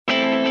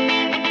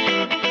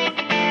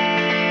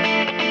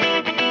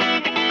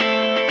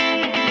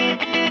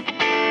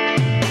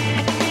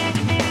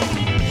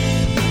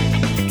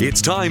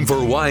It's time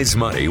for Wise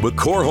Money with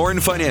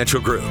Korhorn Financial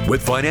Group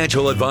with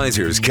financial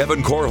advisors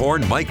Kevin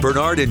Korhorn, Mike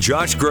Bernard, and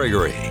Josh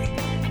Gregory.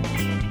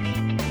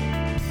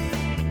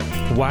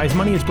 Wise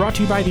Money is brought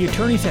to you by the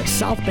attorneys at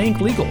South Bank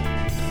Legal,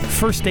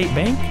 First State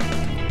Bank,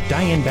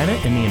 Diane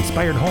Bennett and the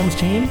Inspired Homes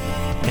team,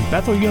 and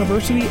Bethel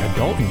University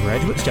Adult and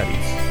Graduate Studies.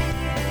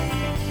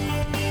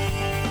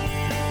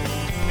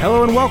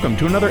 Hello and welcome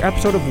to another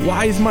episode of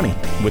Wise Money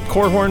with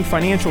Korhorn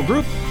Financial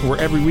Group, where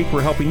every week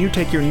we're helping you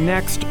take your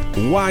next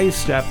wise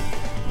step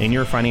in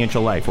your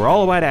financial life. We're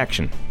all about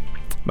action.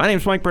 My name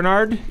is Mike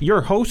Bernard,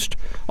 your host,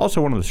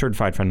 also one of the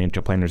certified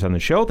financial planners on the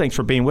show. Thanks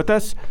for being with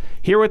us.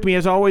 Here with me,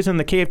 as always, in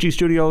the KFG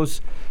studios,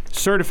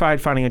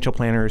 certified financial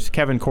planners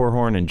Kevin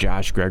Korhorn and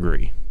Josh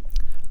Gregory.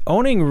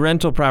 Owning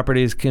rental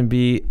properties can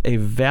be a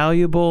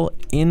valuable,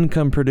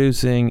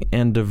 income-producing,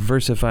 and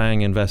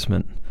diversifying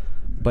investment.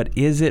 But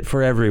is it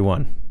for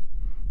everyone?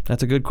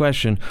 That's a good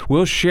question.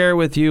 We'll share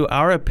with you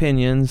our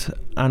opinions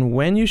on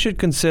when you should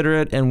consider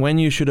it and when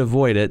you should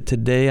avoid it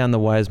today on the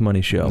Wise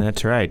Money Show.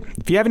 That's right.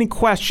 If you have any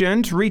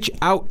questions, reach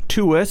out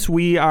to us.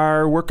 We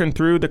are working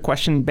through the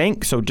question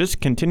bank, so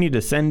just continue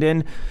to send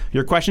in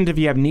your questions. If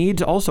you have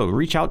needs, also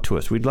reach out to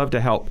us. We'd love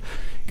to help.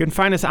 You can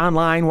find us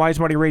online,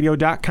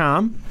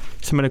 wisemoneyradio.com.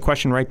 Submit a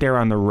question right there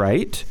on the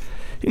right.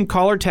 You can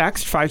call or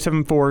text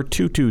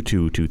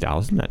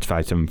 574-222-2000. That's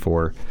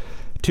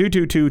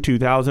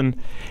 574-222-2000.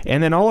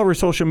 And then all over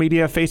social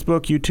media,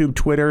 Facebook, YouTube,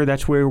 Twitter,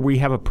 that's where we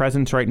have a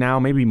presence right now,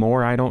 maybe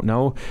more, I don't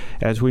know,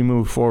 as we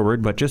move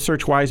forward. But just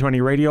search Wise Money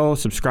Radio,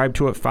 subscribe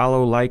to it,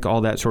 follow, like, all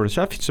that sort of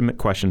stuff. Submit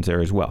questions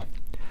there as well.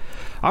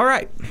 All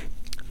right.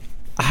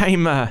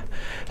 I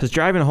was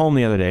driving home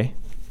the other day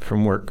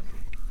from work,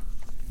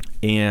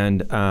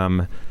 and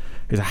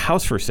there's a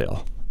house for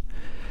sale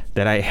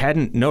that I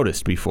hadn't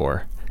noticed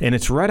before. And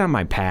it's right on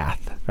my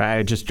path.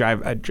 I just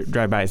drive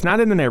by. It's not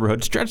in the neighborhood.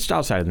 It's just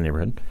outside of the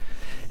neighborhood.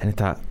 And I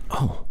thought,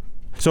 oh.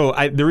 So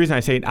the reason I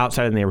say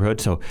outside of the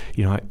neighborhood, so,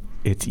 you know,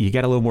 you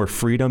got a little more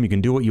freedom. You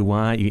can do what you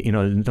want. You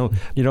don't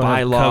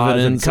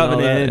bylaws and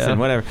covenants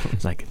and whatever.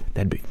 It's like,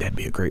 that'd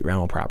be a great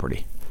rental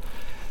property.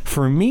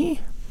 For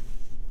me,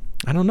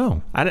 I don't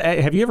know.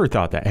 Have you ever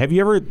thought that? Have you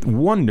ever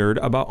wondered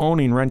about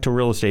owning rental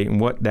real estate and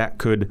what that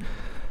could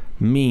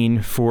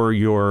mean for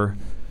your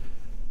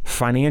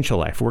financial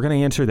life? We're going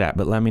to answer that,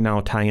 but let me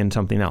now tie in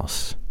something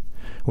else.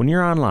 When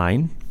you're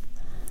online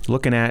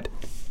looking at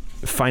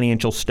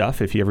financial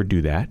stuff, if you ever do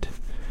that,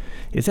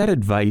 is that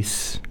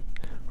advice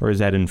or is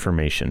that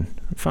information?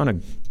 I found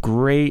a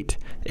great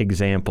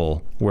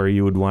example where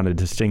you would want to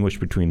distinguish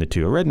between the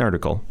two. I read an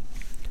article,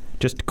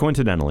 just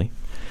coincidentally,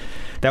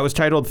 that was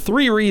titled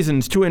 3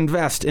 Reasons to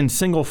Invest in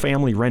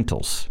Single-Family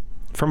Rentals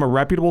from a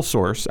reputable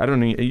source.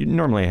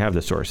 Normally I have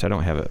the source. I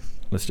don't have it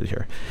listed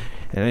here.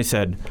 And they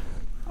said,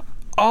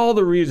 all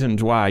the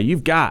reasons why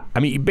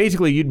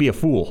basically you'd be a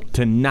fool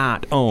to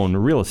not own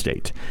real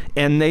estate.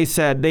 And they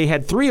said they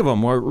had 3 of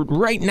them, or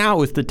right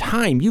now is the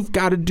time. You've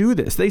got to do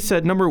this. They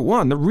said, number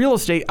 1, the real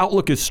estate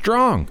outlook is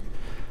strong.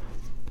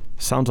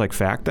 Sounds like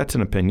fact. That's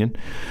an opinion.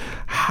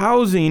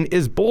 Housing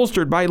is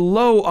bolstered by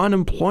low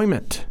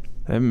unemployment.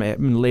 I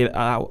laid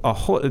out a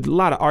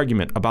lot of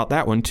argument about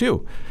that one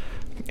too.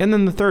 And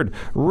then the 3rd,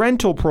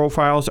 rental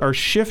profiles are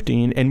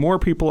shifting and more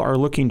people are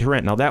looking to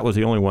rent. Now, that was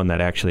the only one that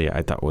actually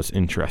I thought was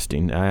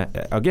interesting.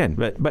 Again,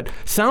 but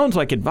sounds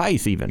like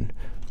advice even,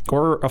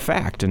 or a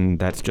fact, and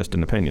that's just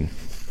an opinion.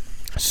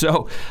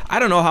 So I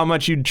don't know how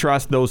much you'd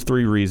trust those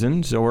 3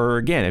 reasons, or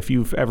again, if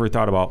you've ever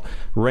thought about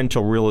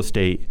rental real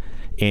estate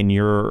in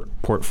your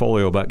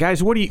portfolio. But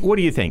guys, what do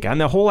you think on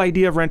the whole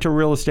idea of rental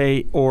real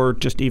estate, or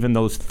just even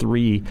those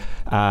 3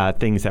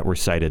 things that were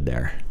cited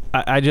there?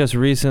 I just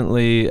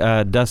recently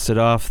dusted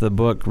off the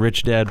book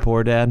Rich Dad,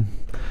 Poor Dad.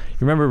 You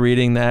remember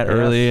reading that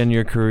early in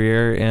your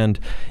career? And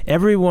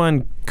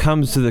everyone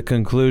comes to the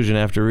conclusion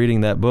after reading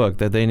that book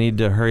that they need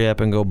to hurry up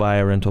and go buy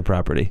a rental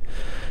property.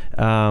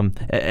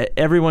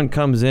 Everyone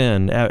comes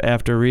in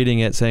after reading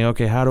it saying,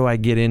 okay, how do I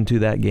get into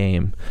that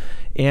game?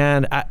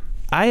 And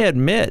I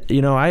admit,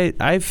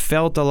 I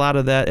felt a lot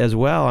of that as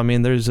well. I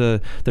mean, there's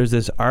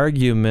this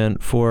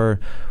argument for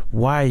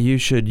why you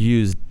should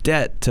use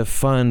debt to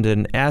fund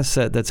an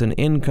asset that's an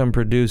income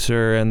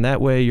producer, and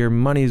that way your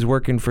money's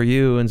working for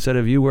you instead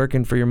of you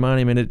working for your money.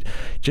 I mean, it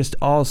just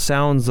all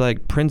sounds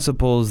like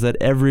principles that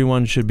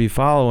everyone should be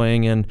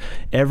following, and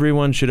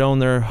everyone should own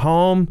their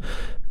home,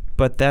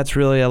 but that's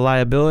really a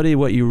liability.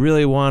 What you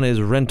really want is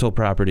rental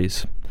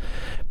properties.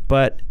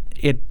 But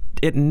it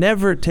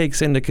never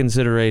takes into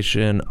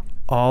consideration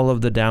all of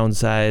the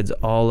downsides,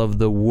 all of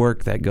the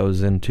work that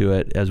goes into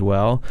it as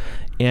well.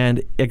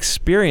 And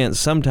experience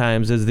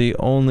sometimes is the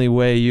only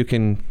way you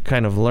can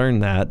kind of learn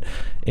that.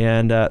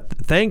 And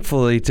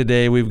thankfully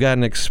today we've got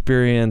an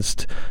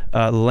experienced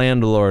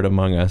landlord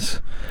among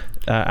us.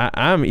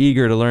 I'm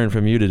eager to learn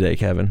from you today,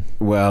 Kevin.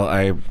 Well,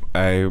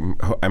 I'm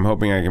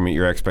hoping I can meet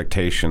your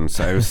expectations.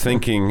 I was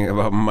thinking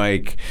about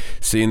Mike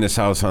seeing this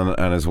house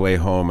on his way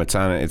home. It's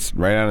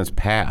right on his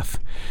path,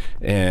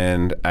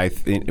 and I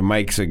think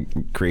Mike's a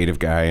creative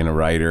guy and a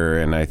writer,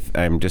 and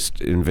I'm just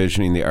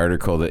envisioning the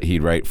article that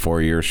he'd write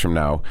 4 years from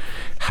now,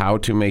 how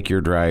to make your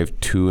drive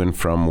to and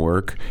from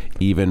work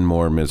even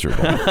more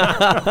miserable.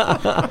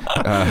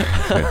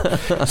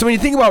 So when you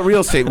think about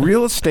real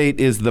estate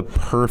is the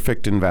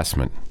perfect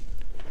investment.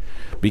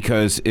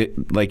 Because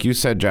like you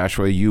said,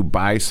 Joshua, you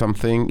buy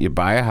something, you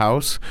buy a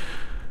house,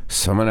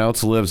 someone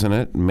else lives in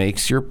it,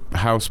 makes your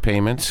house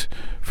payments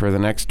for the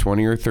next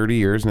 20 or 30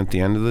 years, and at the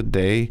end of the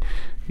day,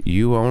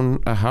 you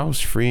own a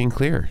house free and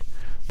clear.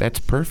 That's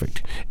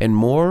perfect. And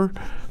more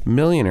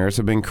millionaires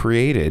have been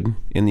created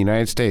in the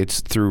United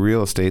States through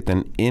real estate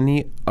than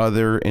any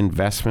other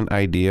investment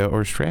idea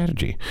or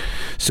strategy.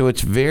 So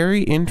it's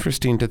very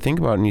interesting to think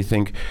about, and you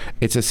think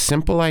it's a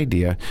simple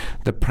idea.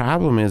 The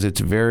problem is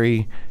it's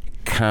very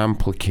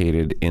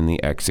complicated in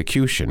the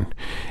execution.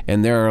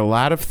 And there are a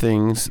lot of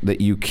things that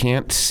you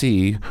can't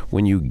see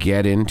when you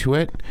get into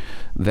it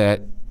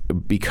that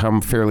become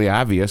fairly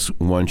obvious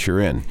once you're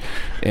in.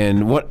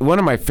 And one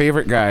of my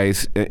favorite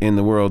guys in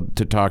the world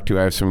to talk to,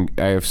 I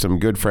have some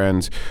good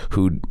friends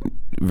who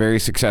very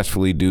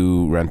successfully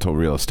do rental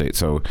real estate.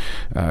 So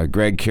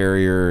Greg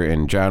Carrier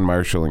and John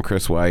Marshall and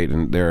Chris White,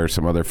 and there are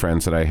some other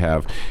friends that I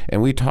have,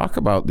 and we talk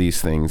about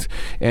these things.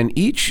 And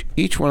each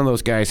one of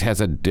those guys has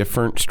a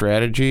different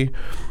strategy.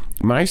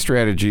 My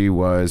strategy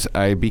was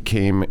I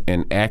became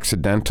an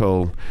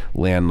accidental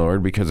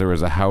landlord because there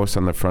was a house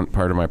on the front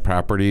part of my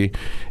property,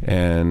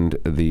 and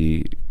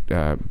the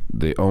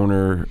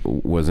owner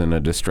was in a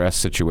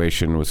distressed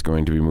situation, was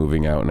going to be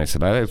moving out, and I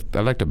said, I'd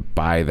like to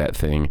buy that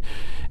thing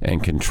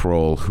and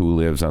control who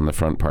lives on the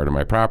front part of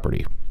my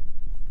property.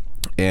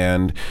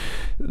 And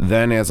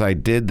then as I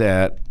did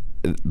that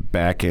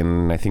back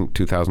in, I think,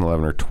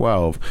 2011 or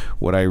 12,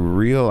 what I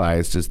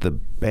realized is the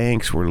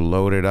banks were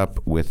loaded up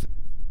with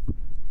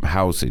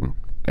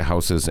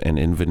houses and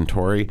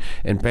inventory,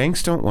 and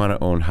banks don't want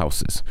to own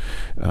houses.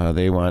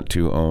 They want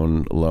to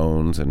own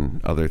loans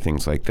and other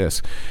things like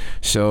this.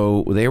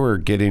 So they were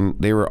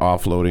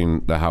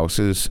offloading the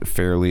houses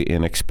fairly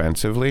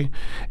inexpensively,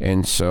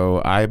 and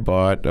so I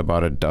bought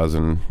about a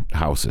dozen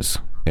houses.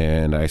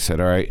 And I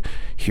said, all right,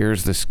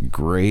 here's this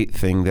great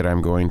thing that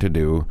I'm going to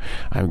do.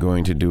 I'm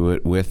going to do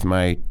it with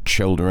my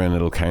children.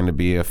 It'll kind of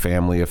be a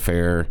family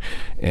affair,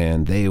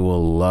 and they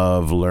will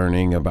love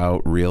learning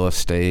about real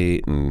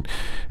estate and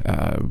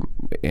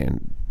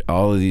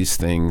all of these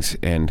things.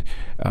 And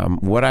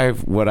what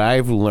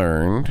I've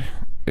learned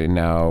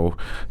now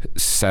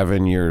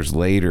 7 years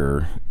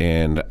later,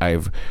 and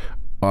I'm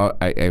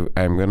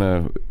going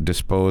to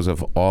dispose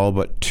of all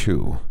but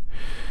two,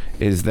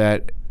 is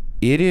that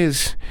it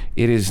is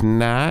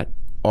not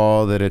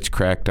all that it's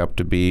cracked up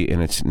to be,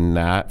 and it's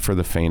not for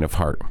the faint of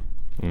heart.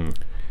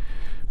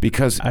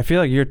 Because I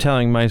feel like you're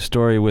telling my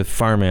story with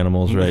farm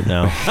animals right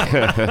now.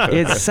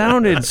 It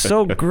sounded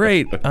so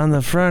great on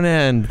the front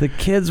end. The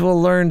kids will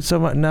learn so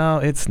much. No,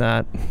 it's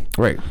not.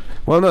 Right.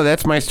 Well, no,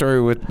 that's my story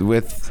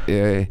with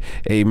a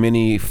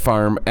mini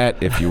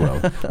farmette, if you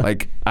will.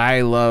 Like,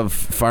 I love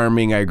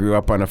farming. I grew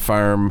up on a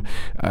farm.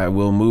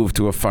 We'll move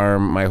to a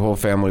farm. My whole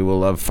family will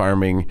love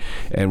farming.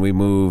 And we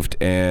moved,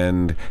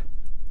 and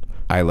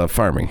I love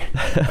farming.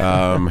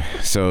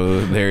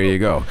 So there you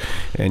go.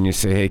 And you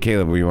say, hey,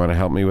 Caleb, will you want to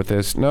help me with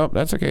this? Nope,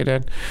 that's okay,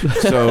 Dad.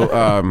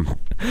 So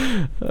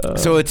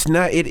so it's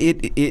not,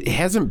 it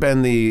hasn't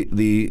been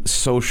the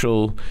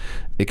social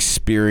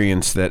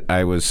experience that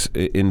I was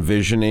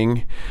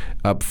envisioning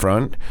up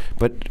front.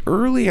 But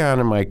early on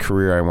in my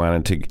career,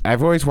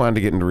 I've always wanted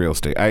to get into real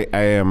estate. I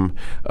am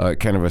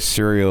kind of a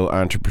serial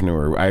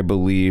entrepreneur. I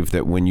believe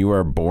that when you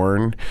are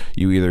born,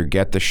 you either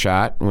get the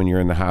shot when you're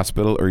in the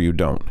hospital or you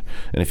don't.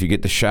 And if you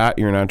get the shot,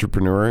 you're an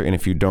entrepreneur. And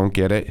if you don't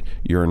get it,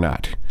 you're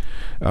not.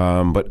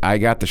 But I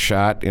got the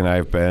shot, and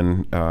I've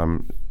been,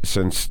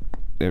 since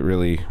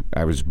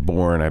I was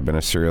born, I've been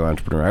a serial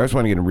entrepreneur. I always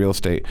wanted to get into real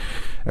estate.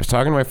 I was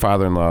talking to my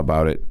father-in-law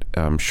about it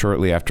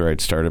shortly after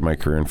I'd started my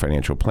career in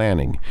financial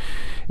planning.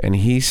 And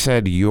he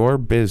said, your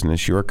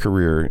business, your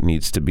career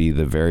needs to be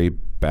the very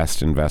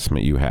best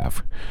investment you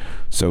have.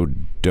 So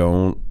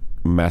don't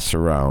mess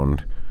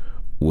around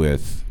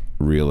with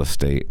real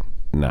estate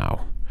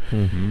now.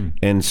 Mm-hmm.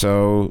 And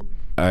so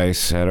I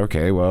said,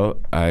 okay, well,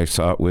 I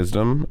sought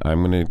wisdom.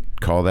 I'm going to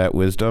call that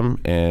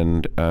wisdom,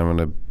 and I'm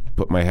going to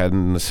put my head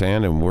in the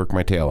sand and work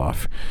my tail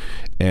off.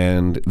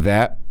 And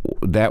that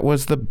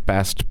was the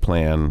best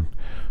plan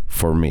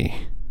for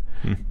me.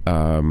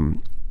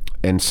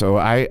 And so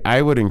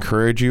I would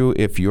encourage you,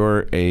 if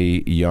you're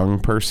a young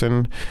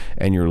person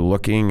and you're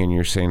looking and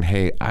you're saying,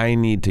 hey, I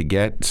need to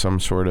get some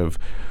sort of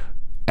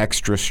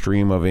extra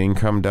stream of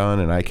income done,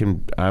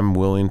 and I'm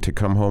willing to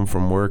come home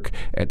from work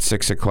at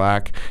 6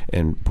 o'clock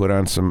and put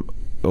on some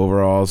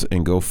overalls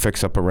and go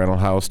fix up a rental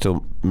house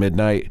till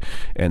midnight,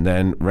 and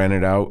then rent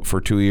it out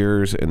for 2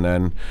 years, and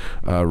then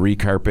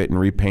recarpet and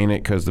repaint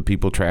it because the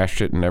people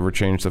trashed it and never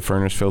changed the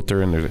furnace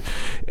filter. And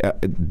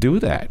do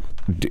that.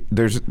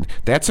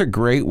 That's a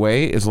great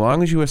way. As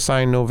long as you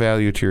assign no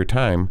value to your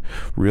time,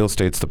 real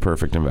estate's the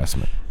perfect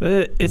investment.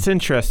 It's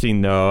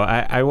interesting, though.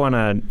 I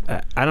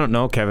don't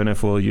know, Kevin,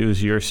 if we'll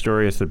use your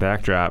story as the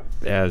backdrop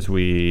as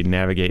we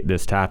navigate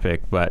this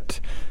topic, but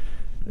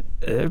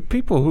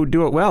people who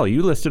do it well,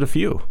 you listed a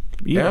few.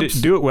 You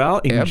do it well,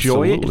 enjoy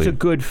Absolutely. it, it's a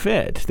good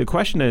fit. The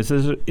question is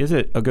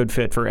it a good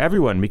fit for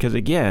everyone? Because,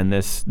 again,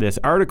 this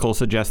article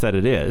suggests that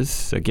it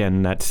is.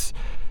 Again, that's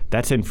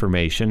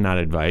information, not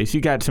advice.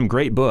 You got some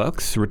great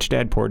books, Rich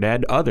Dad, Poor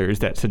Dad, others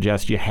that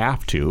suggest you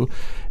have to.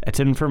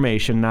 It's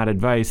information, not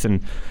advice.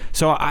 And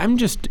so I'm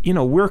just,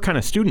 we're kind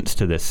of students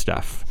to this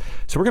stuff.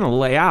 So we're going to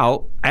lay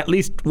out at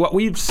least what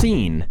we've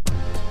seen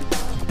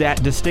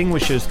that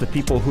distinguishes the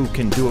people who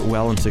can do it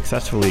well and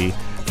successfully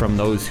from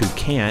those who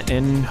can't,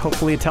 and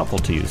hopefully it's helpful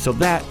to you. So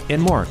that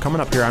and more coming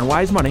up here on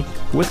Wise Money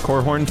with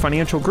Korhorn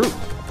Financial Group.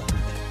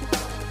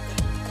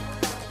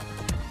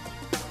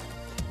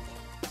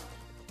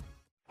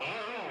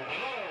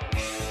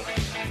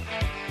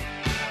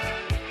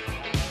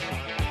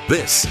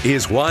 This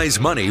is Wise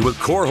Money with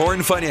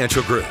Korhorn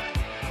Financial Group.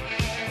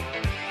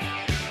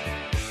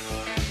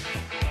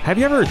 Have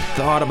you ever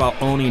thought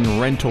about owning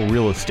rental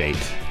real estate?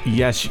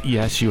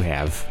 Yes, you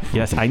have.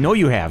 Yes, I know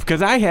you have,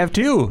 because I have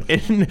too.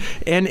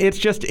 And it's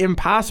just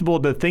impossible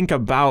to think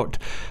about,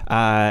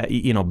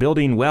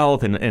 building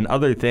wealth and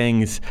other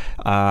things,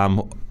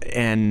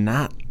 and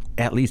not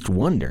at least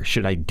wonder,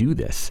 should I do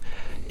this?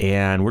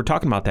 And we're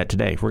talking about that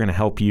today. We're going to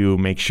help you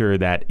make sure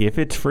that if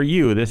it's for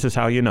you, this is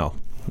how you know.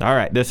 All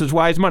right, this is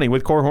Wise Money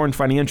with Korhorn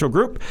Financial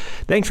Group.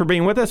 Thanks for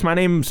being with us. My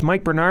name's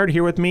Mike Bernard,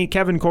 here with me,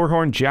 Kevin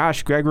Korhorn,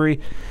 Josh Gregory.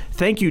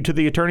 Thank you to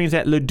the attorneys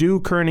at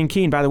Ladue, Kern, and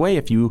Keene. By the way,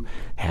 if you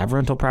have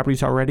rental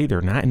properties already,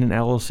 they're not in an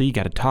LLC, you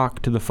got to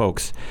talk to the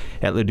folks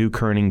at Ladue,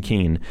 Kern, and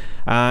Keene.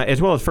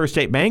 As well as First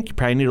State Bank, you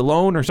probably need a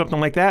loan or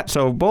something like that.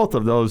 So both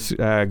of those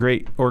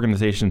great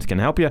organizations can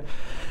help you.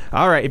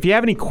 All right, if you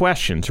have any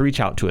questions, reach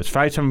out to us,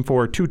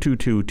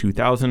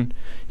 574-222-2000.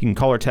 You can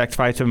call or text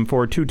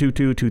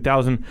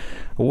 574-222-2000.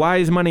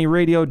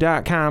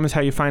 WiseMoneyRadio.com is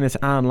how you find us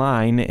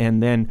online.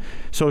 And then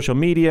social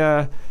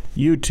media,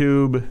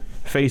 YouTube,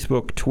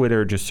 Facebook,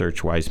 Twitter, just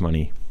search Wise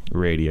Money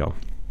Radio.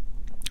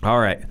 All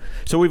right,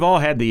 so we've all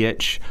had the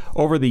itch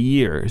over the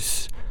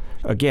years.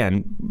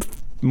 Again,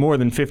 more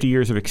than 50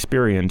 years of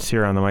experience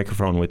here on the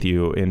microphone with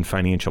you in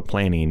financial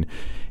planning.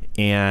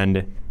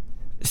 And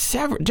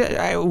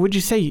would you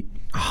say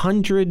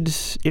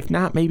hundreds, if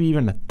not maybe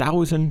even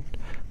 1,000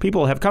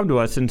 people have come to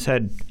us and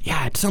said,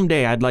 yeah,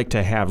 someday I'd like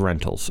to have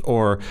rentals,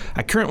 or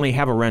I currently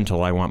have a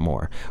rental, I want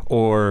more,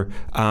 or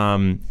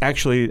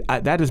actually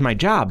that is my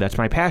job, that's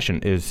my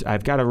passion, is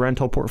I've got a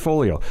rental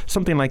portfolio,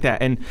 something like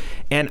that. And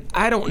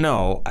I don't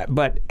know,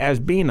 but as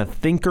being a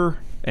thinker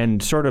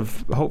and sort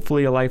of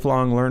hopefully a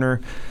lifelong learner,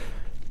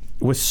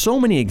 with so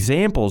many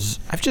examples,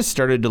 I've just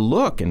started to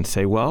look and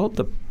say, well,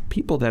 the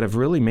people that have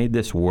really made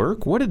this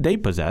work, what did they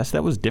possess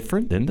that was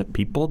different than the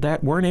people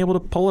that weren't able to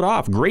pull it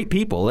off? Great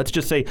people. Let's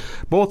just say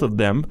both of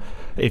them,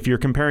 if you're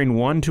comparing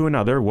one to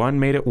another, one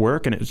made it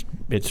work and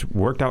it's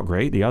worked out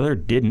great, the other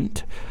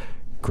didn't.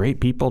 Great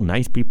people,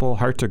 nice people,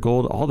 hearts of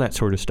gold, all that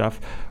sort of stuff.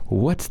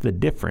 What's the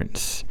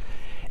difference?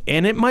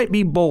 And it might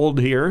be bold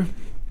here,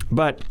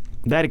 but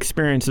that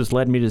experience has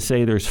led me to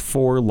say there's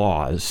 4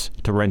 laws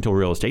to rental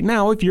real estate.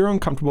 Now, if you're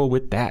uncomfortable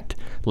with that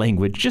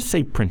language, just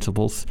say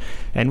principles,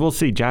 and we'll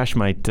see. Josh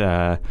might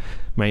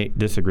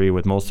disagree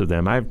with most of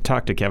them. I've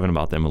talked to Kevin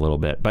about them a little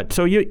bit, but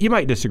so you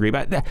might disagree.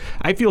 But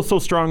I feel so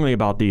strongly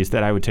about these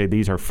that I would say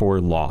these are 4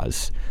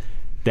 laws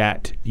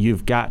that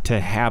you've got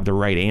to have the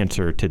right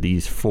answer to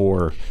these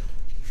 4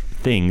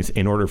 things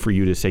in order for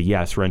you to say,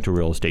 yes, rental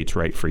real estate's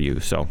right for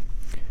you. So,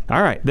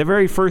 all right, the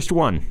very first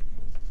one.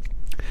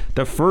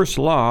 The first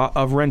law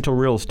of rental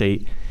real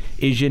estate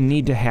is you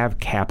need to have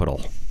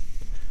capital.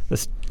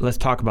 Let's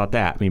talk about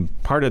that. I mean,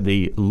 part of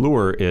the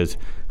lure is,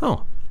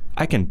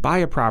 I can buy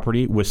a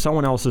property with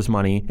someone else's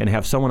money and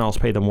have someone else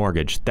pay the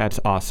mortgage.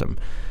 That's awesome.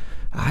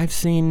 I've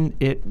seen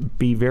it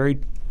be very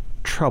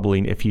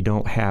troubling if you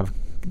don't have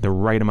the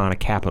right amount of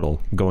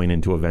capital going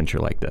into a venture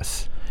like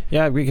this.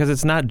 Yeah, because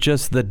it's not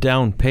just the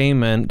down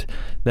payment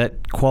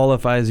that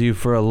qualifies you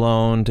for a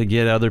loan to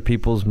get other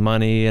people's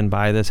money and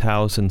buy this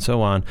house and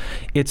so on.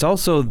 It's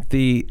also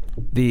the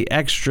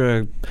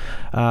extra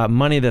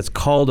money that's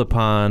called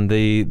upon,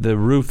 the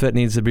roof that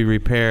needs to be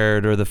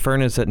repaired or the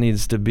furnace that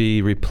needs to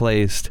be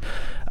replaced.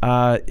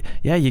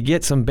 You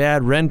get some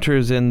bad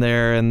renters in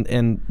there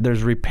and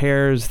there's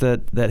repairs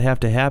that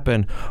have to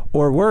happen.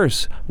 Or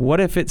worse,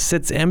 what if it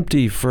sits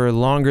empty for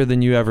longer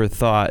than you ever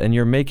thought and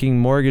you're making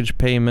mortgage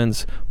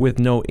payments with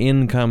no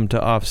income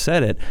to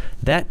offset it?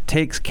 That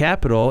takes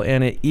capital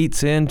and it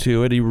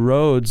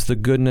erodes the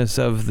goodness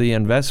of the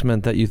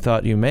investment that you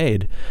thought you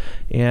made.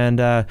 And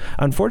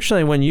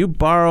unfortunately, when you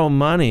borrow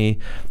money,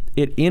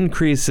 it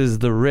increases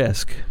the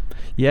risk.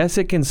 Yes,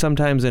 it can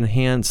sometimes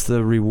enhance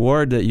the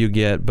reward that you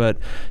get, but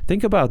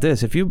think about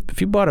this. If you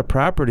bought a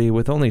property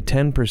with only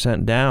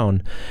 10%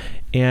 down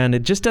and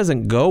it just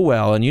doesn't go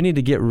well and you need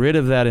to get rid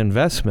of that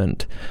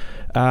investment,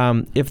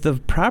 if the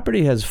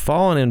property has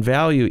fallen in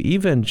value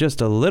even just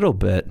a little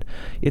bit,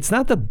 it's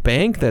not the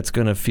bank that's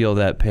going to feel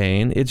that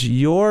pain. It's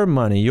your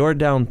money, your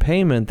down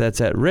payment that's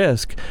at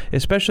risk,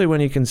 especially when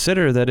you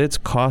consider that it's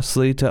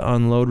costly to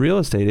unload real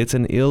estate. It's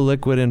an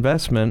illiquid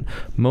investment.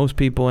 Most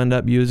people end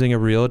up using a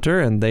realtor,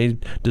 and they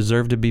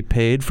deserve to be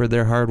paid for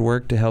their hard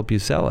work to help you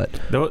sell it.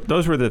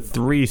 Those were the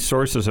three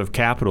sources of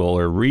capital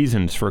or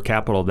reasons for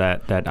capital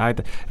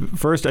that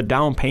first, a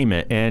down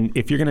payment. And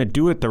if you're going to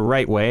do it the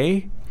right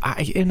way,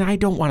 I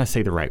don't want to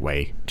say the right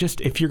way.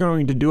 Just if you're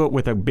going to do it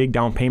with a big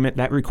down payment,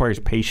 that requires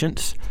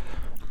patience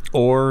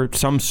or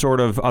some sort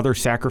of other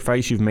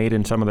sacrifice you've made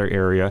in some other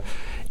area.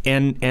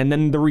 And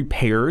then the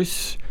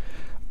repairs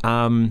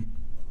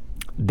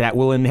that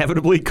will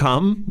inevitably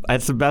come.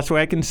 That's the best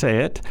way I can say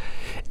it.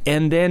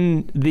 And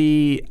then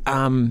the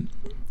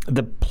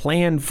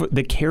plan for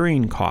the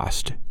carrying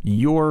cost,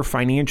 your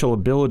financial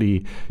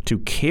ability to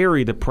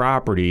carry the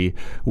property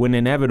when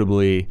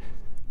inevitably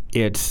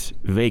it's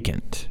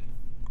vacant.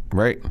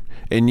 Right.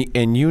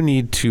 And you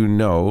need to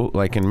know,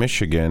 like in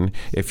Michigan,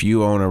 if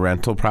you own a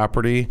rental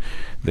property,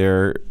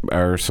 there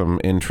are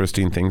some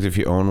interesting things. If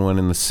you own one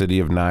in the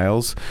city of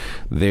Niles,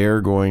 they're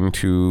going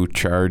to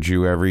charge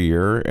you every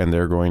year and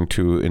they're going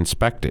to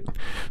inspect it.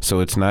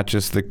 So it's not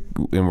just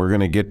and we're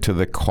going to get to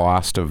the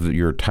cost of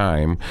your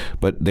time,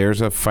 but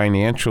there's a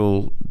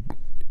financial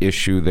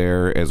issue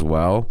there as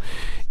well.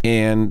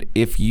 And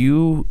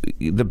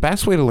the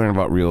best way to learn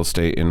about real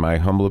estate, in my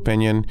humble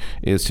opinion,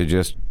 is to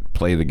just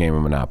play the game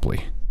of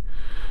Monopoly.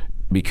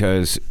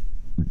 Because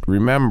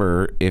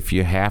remember, if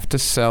you have to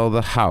sell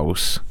the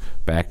house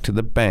back to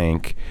the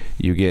bank,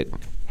 you get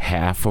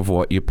half of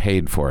what you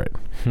paid for it.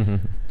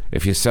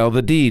 If you sell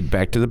the deed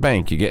back to the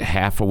bank, you get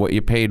half of what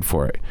you paid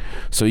for it.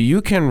 So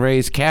you can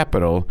raise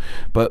capital,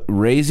 but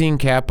raising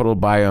capital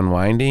by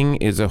unwinding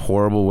is a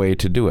horrible way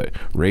to do it.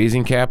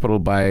 Raising capital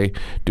by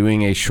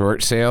doing a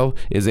short sale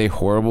is a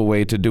horrible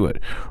way to do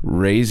it.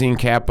 Raising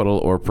capital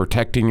or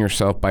protecting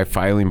yourself by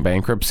filing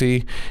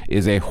bankruptcy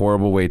is a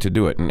horrible way to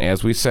do it. And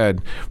as we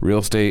said, real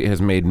estate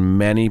has made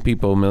many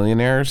people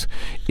millionaires.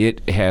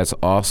 It has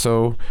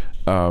also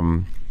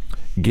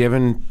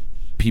given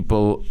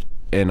people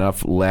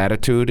enough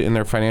latitude in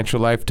their financial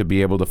life to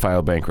be able to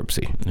file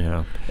bankruptcy.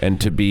 Yeah.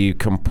 And to be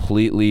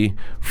completely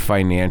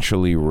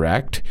financially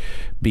wrecked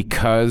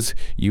because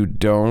you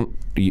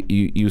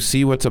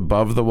see what's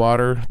above the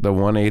water, the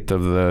 1/8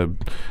 of the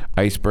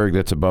iceberg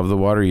that's above the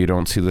water, you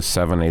don't see the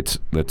 7/8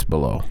 that's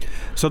below.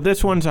 So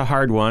this one's a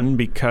hard one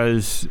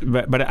because,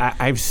 but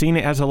I've seen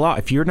it as a law.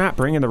 If you're not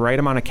bringing the right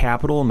amount of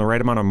capital and the right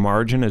amount of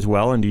margin as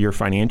well into your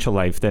financial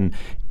life, then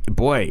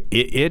boy,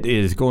 it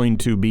is going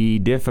to be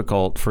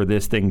difficult for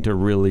this thing to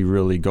really,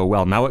 really go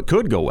well. Now, it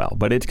could go well,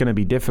 but it's going to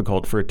be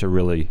difficult for it to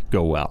really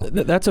go well.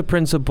 That's a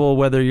principle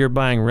whether you're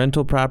buying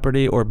rental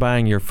property or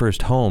buying your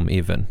first home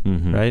even,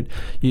 right?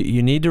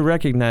 You need to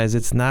recognize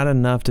it's not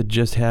enough to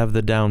just have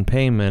the down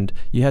payment.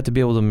 You have to be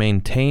able to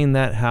maintain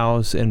that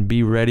house and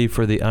be ready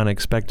for the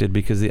unexpected,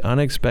 because the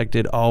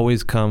unexpected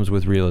always comes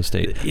with real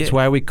estate. It's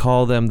why we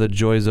call them the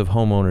joys of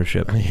home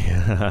ownership.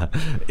 Yeah.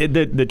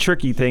 The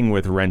tricky thing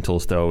with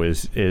rentals, though,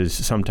 is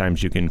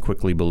sometimes you can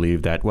quickly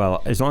believe that,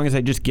 well, as long as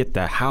I just get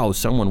the house,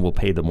 someone will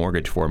pay the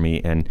mortgage for me.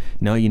 And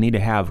no, you need to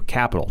have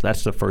capital.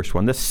 That's the first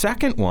one. The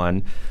second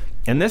one,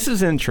 and this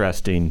is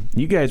interesting,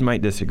 you guys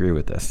might disagree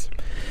with this.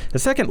 The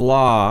second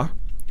law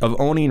of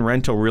owning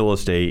rental real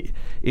estate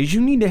is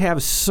you need to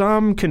have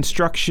some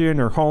construction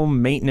or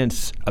home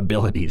maintenance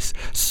abilities,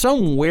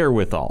 some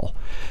wherewithal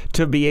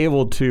to be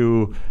able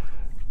to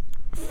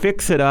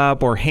fix it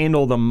up or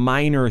handle the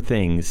minor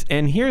things.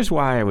 And here's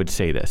why I would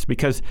say this,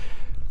 because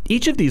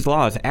each of these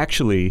laws,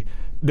 actually,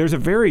 there's a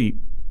very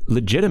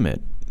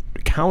legitimate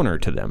counter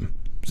to them.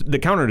 The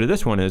counter to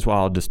this one is, well,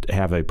 I'll just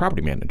have a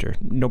property manager.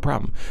 No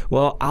problem.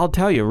 Well, I'll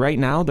tell you right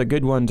now, the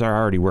good ones are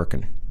already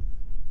working.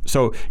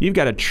 So you've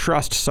got to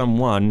trust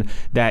someone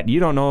that you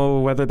don't know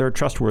whether they're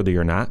trustworthy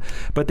or not.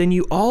 But then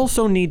you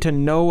also need to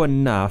know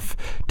enough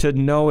to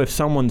know if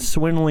someone's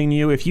swindling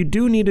you, if you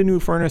do need a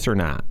new furnace or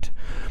not.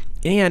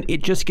 And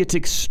it just gets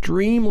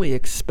extremely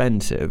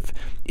expensive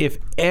if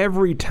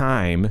every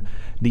time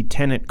the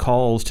tenant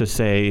calls to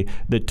say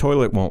the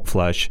toilet won't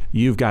flush,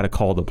 you've got to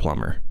call the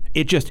plumber.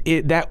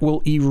 That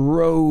will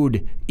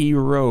erode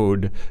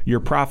your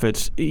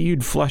profits.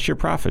 You'd flush your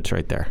profits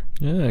right there.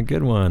 Yeah,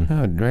 good one.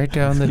 Oh, right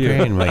down the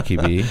drain, Mikey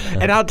B.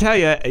 And I'll tell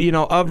you,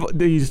 of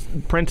these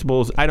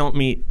principles, I don't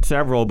meet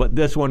several, but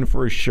this one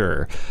for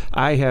sure.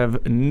 I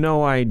have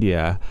no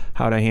idea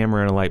how to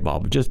hammer in a light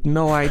bulb. Just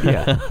no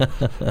idea.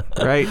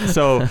 Right?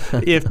 So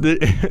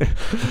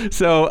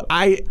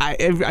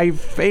I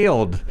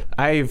failed.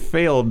 I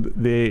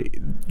failed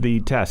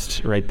the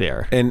test right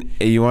there. And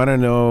you want to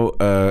know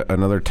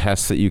another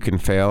test that you can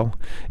fail?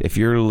 If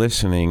you're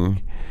listening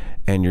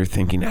and you're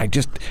thinking, I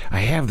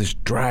have this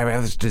drive, I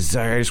have this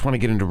desire, I just want to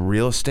get into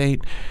real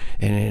estate.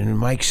 And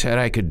Mike said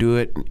I could do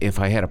it if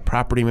I had a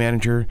property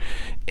manager,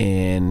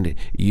 and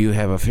you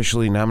have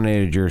officially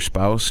nominated your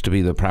spouse to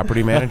be the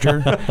property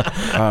manager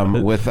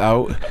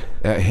without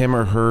him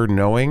or her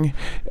knowing,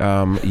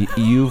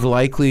 you've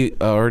likely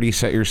already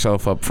set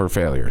yourself up for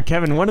failure.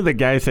 Kevin, one of the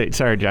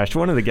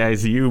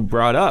guys you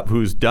brought up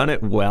who's done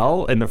it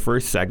well in the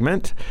first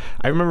segment,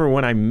 I remember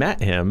when I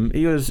met him,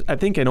 he was, I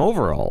think, in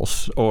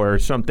overalls or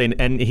something,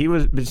 and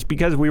it's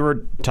because we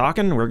were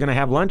talking, we were going to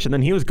have lunch, and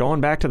then he was going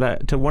back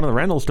to one of the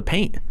rentals to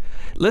paint.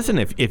 Listen,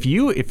 if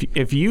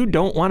you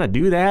don't want to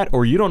do that,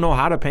 or you don't know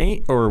how to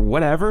paint or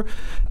whatever,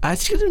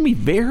 it's going to be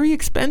very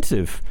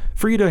expensive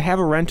for you to have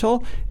a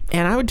rental,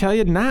 and I would tell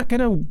you, not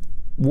going to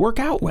work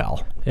out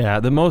well. Yeah,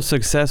 the most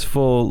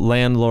successful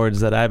landlords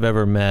that I've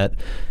ever met,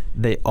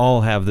 they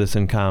all have this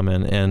in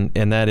common,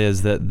 and that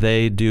is that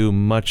they do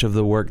much of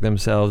the work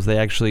themselves. They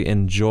actually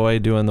enjoy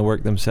doing the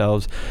work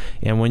themselves.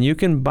 And when you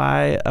can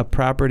buy a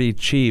property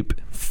cheap,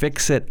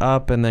 fix it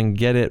up, and then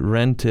get it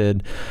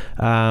rented,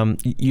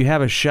 you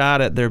have a shot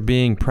at there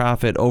being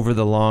profit over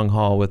the long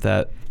haul with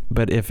that.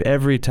 But if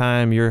every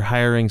time you're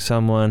hiring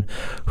someone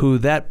who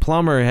that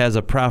plumber has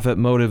a profit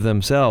motive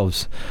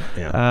themselves,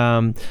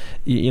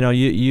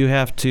 you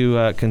have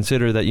to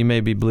consider that you may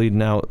be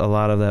bleeding out a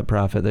lot of that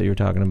profit that you're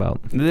talking about.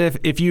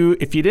 If you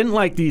didn't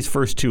like these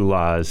first two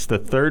laws, the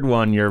third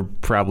one you're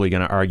probably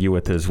going to argue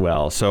with as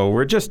well. So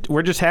we're just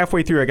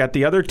halfway through. I got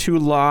the other two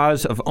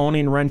laws of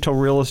owning rental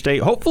real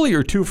estate. Hopefully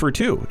you're 2 for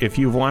 2 if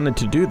you've wanted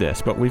to do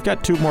this, but we've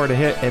got 2 more to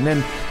hit, and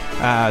then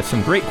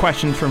some great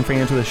questions from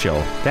fans of the show.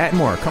 That and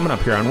more coming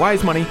up here on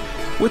Wise Money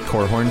with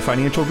Korhorn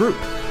Financial Group.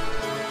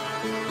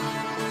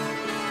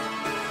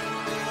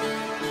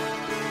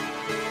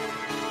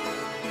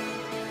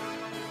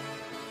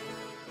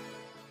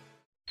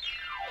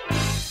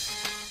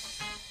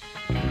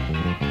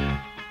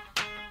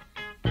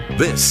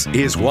 This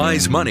is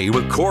Wise Money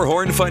with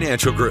Korhorn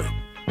Financial Group.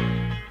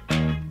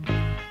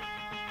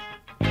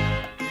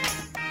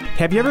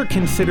 Have you ever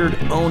considered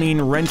owning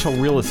rental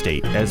real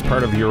estate as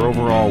part of your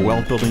overall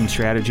wealth building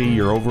strategy,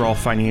 your overall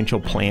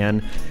financial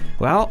plan?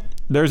 Well,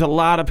 there's a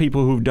lot of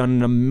people who've done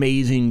an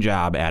amazing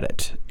job at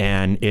it,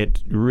 and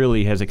it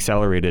really has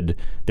accelerated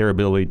their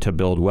ability to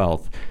build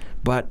wealth.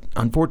 But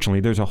unfortunately,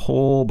 there's a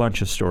whole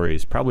bunch of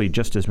stories, probably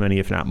just as many,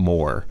 if not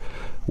more,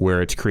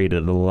 where it's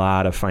created a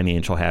lot of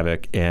financial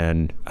havoc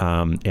and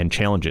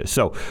challenges.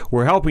 So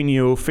we're helping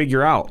you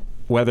figure out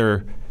which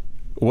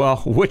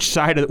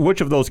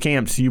of those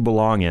camps you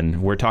belong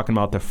in. We're talking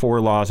about the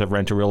 4 laws of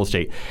rental real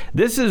estate.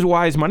 This is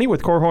Wise Money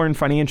with Korhorn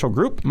Financial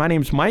Group. My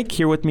name's Mike.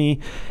 Here with me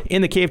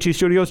in the KFG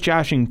studios,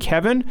 Josh and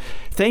Kevin.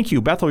 Thank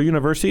you, Bethel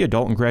University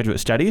Adult and Graduate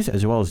Studies,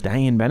 as well as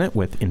Diane Bennett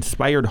with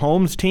Inspired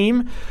Homes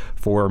team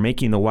for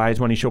making the Wise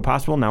Money show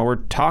possible. Now we're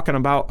talking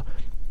about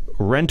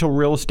rental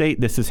real estate.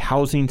 This is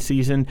housing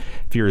season.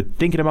 If you're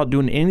thinking about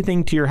doing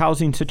anything to your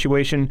housing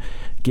situation,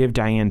 give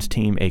Diane's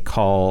team a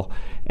call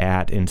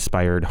at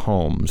Inspired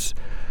Homes.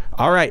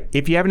 All right,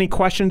 if you have any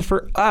questions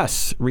for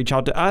us, reach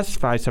out to us,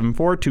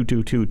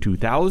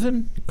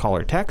 574-222-2000. Call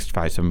or text,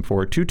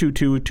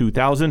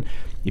 574-222-2000.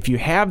 If you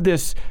have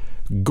this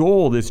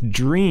goal, this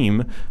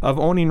dream of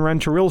owning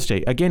rental real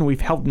estate, again,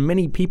 we've helped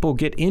many people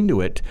get into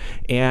it,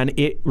 and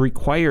it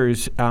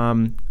requires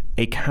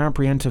a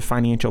comprehensive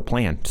financial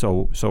plan.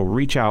 So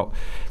reach out.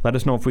 Let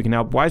us know if we can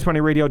help.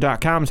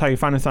 WiseMoneyRadio.com is how you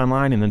find us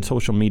online, and then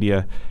social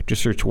media.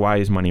 Just search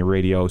Wise Money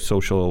Radio,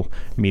 YouTube,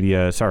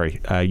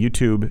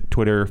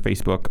 Twitter,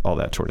 Facebook, all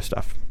that sort of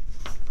stuff.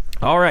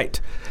 All right.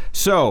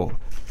 So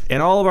in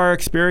all of our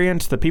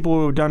experience, the people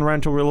who have done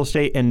rental real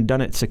estate and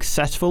done it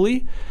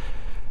successfully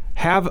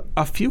have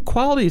a few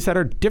qualities that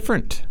are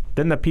different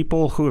than the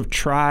people who have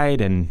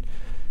tried and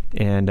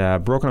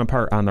broken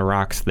apart on the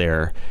rocks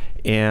there.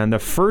 And the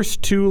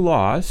first 2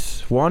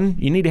 laws, 1,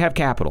 you need to have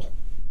capital.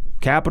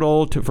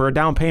 Capital for a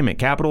down payment,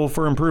 capital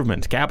for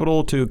improvements,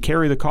 capital to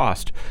carry the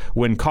cost.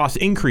 When costs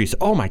increase,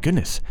 oh my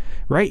goodness,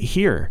 right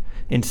here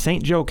in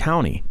St. Joe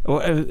County,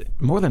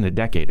 more than a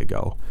decade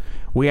ago,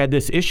 we had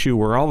this issue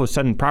where all of a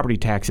sudden property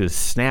taxes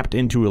snapped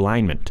into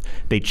alignment.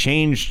 They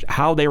changed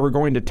how they were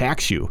going to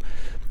tax you.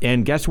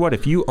 And guess what?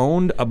 If you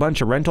owned a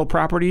bunch of rental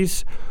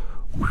properties,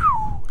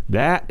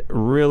 that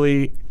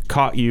really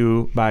caught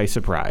you by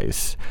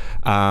surprise.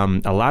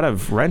 A lot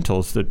of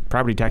rentals, the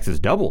property taxes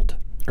doubled.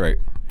 Right.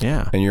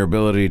 Yeah. And your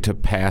ability to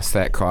pass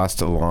that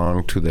cost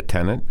along to the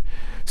tenant.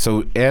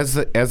 So as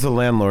the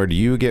landlord,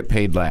 you get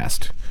paid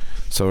last.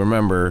 So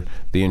remember,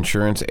 the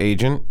insurance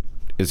agent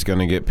is going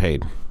to get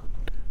paid.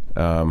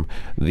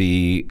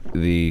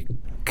 The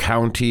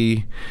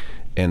county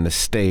and the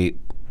state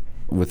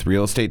with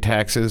real estate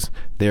taxes,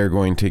 they're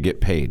going to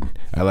get paid.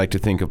 I like to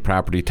think of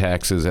property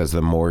taxes as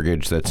the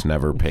mortgage that's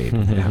never paid.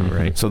 Yeah,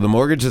 right. So the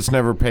mortgage that's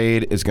never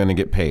paid is going to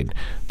get paid.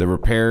 The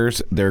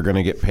repairs, they're going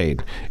to get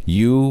paid.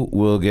 You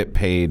will get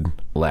paid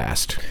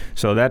last.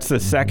 So that's the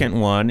second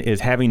one,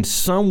 is having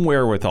some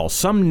wherewithal,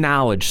 some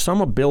knowledge,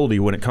 some ability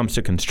when it comes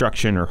to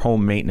construction or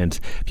home maintenance.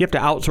 If you have to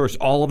outsource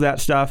all of that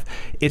stuff,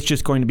 it's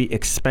just going to be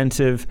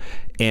expensive.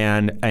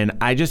 And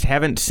I just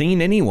haven't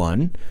seen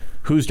anyone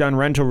who's done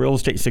rental real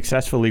estate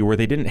successfully where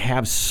they didn't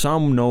have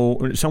some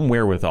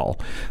wherewithal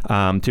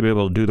to be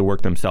able to do the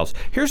work themselves.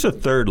 Here's a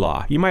third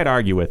law. You might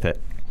argue with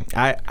it.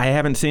 I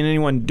haven't seen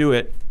anyone do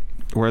it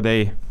where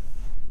they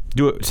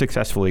do it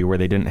successfully where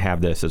they didn't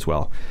have this as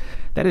well.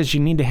 That is,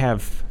 you need to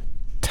have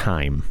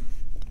time.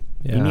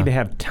 Yeah. You need to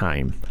have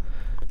time.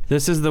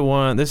 This is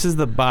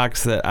the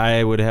box that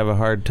I would have a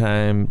hard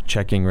time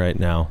checking right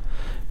now.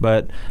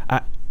 But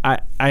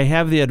I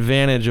have the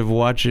advantage of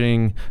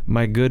watching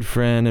my good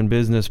friend and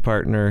business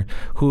partner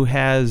who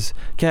has,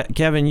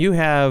 Kevin, you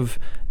have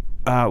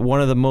one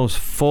of the most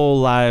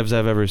full lives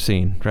I've ever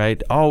seen,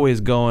 right?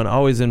 Always going,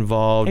 always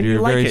involved. And You're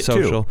you like very it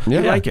social. too. You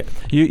like it.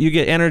 You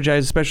get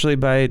energized, especially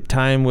by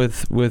time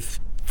with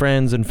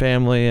friends and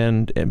family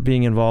and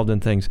being involved in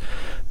things.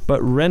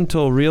 But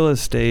rental real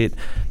estate,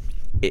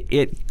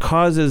 it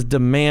causes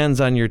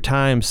demands on your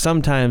time,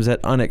 sometimes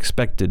at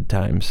unexpected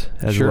times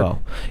as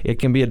well. It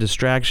can be a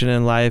distraction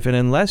in life, and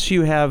unless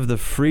you have the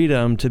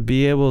freedom to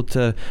be able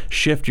to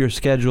shift your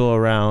schedule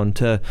around,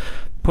 to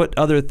put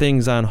other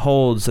things on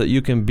hold so that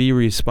you can be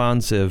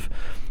responsive,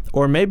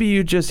 or maybe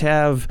you just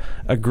have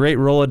a great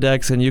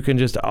Rolodex and you can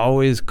just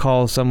always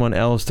call someone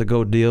else to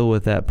go deal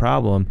with that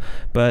problem.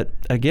 But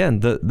again,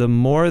 the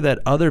more that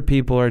other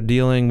people are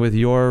dealing with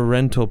your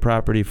rental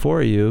property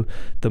for you,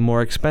 the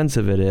more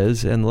expensive it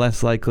is, and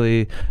less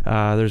likely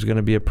there's going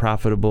to be a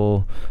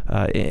profitable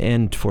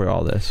end for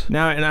all this.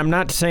 Now, and I'm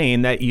not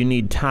saying that you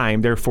need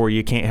time, therefore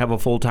you can't have a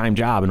full-time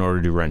job in order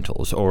to do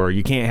rentals, or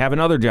you can't have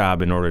another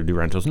job in order to do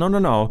rentals.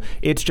 No.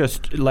 It's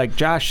just like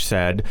Josh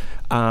said,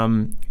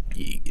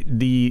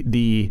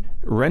 the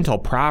rental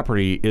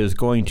property is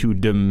going to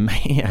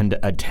demand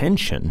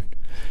attention.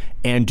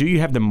 And do you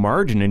have the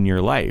margin in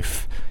your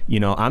life,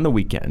 on the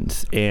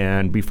weekends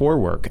and before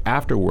work,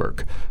 after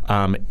work,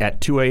 at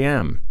 2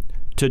 a.m.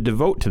 to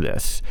devote to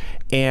this?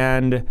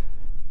 And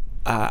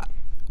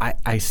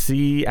I've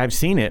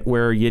seen it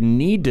where you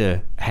need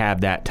to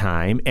have that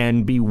time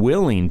and be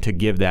willing to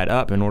give that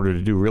up in order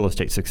to do real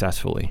estate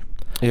successfully.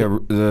 Yeah,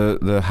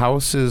 the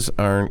houses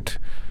aren't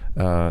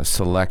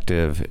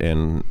selective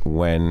in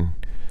when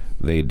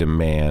they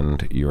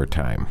demand your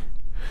time.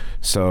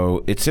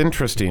 So it's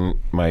interesting,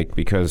 Mike,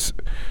 because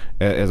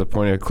as a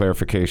point of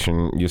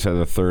clarification, you said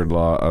the third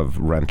law of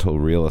rental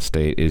real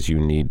estate is you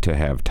need to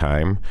have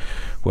time.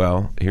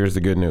 Well, here's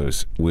the good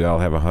news. We all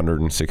have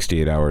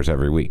 168 hours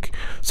every week.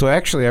 So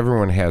actually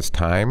everyone has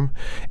time.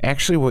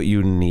 Actually what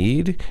you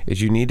need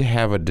is you need to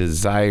have a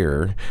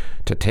desire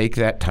to take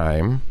that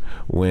time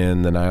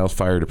when the Niles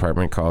Fire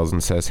Department calls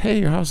and says, hey,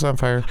 your house is on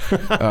fire,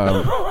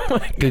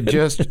 to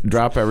just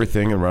drop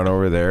everything and run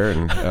over there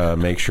and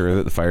make sure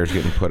that the fire's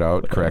getting put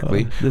out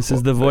correctly. This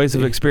is the voice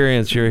of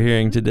experience you're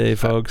hearing today,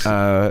 folks.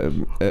 I'm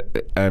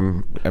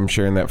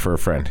sharing that for a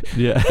friend.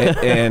 Yeah.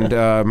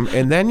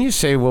 and then you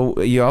say, well,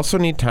 you also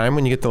need time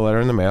when you get the letter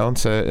in the mail and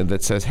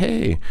that says,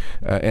 hey,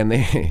 and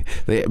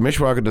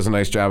Mishawaka does a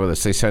nice job of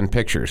this. They send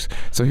pictures.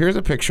 So here's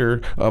a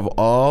picture of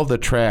all the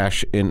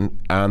trash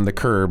on the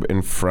curb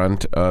in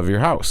front of your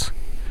house,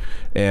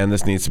 and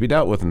this needs to be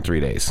dealt with in 3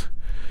 days.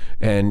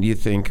 And you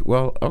think,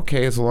 well,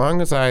 okay, as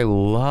long as I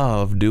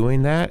love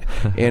doing that,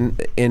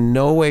 and in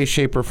no way,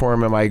 shape, or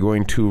form am I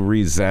going to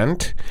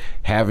resent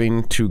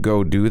having to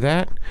go do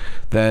that,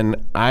 then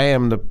I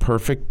am the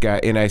perfect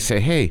guy. And I say,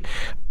 hey,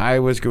 I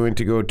was going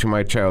to go to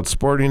my child's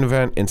sporting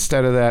event.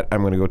 Instead of that,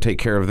 I'm going to go take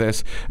care of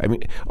this. I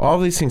mean, all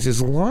these things,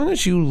 as long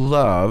as you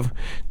love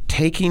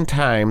taking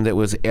time that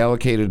was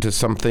allocated to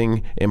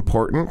something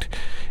important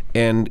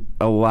and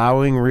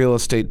allowing real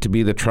estate to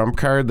be the trump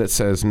card that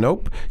says,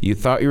 nope, you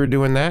thought you were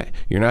doing that.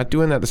 You're not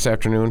doing that this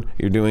afternoon.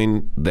 You're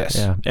doing this.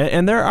 Yeah.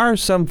 And there are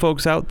some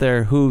folks out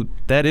there who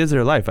that is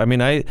their life. I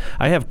mean, I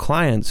have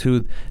clients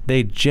who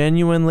they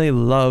genuinely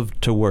love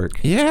to work.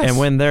 Yes. And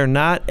when they're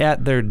not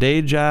at their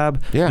day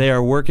job, they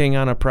are working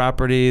on a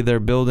property. They're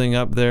building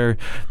up their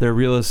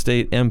real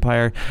estate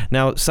empire.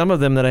 Now, some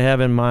of them that I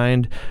have in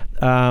mind,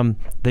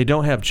 they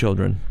don't have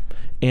children.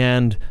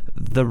 And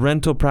the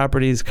rental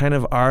properties kind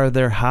of are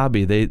their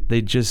hobby.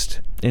 They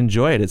just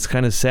enjoy it. It's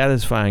kind of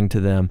satisfying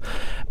to them.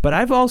 But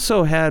I've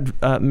also had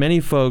many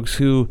folks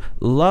who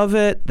love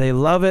it. They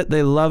love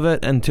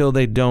it until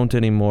they don't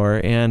anymore.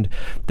 And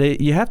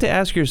you have to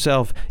ask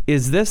yourself,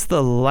 is this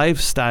the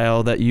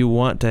lifestyle that you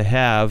want to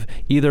have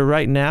either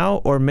right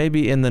now or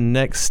maybe in the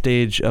next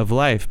stage of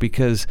life?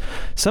 Because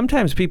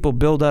sometimes people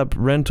build up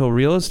rental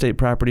real estate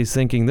properties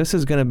thinking this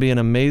is going to be an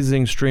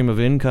amazing stream of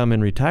income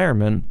in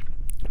retirement.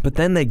 But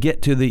then they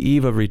get to the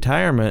eve of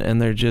retirement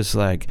and they're just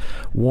like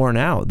worn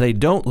out. They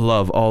don't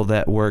love all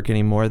that work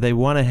anymore. They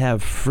want to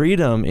have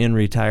freedom in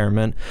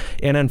retirement.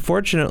 And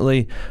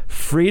unfortunately,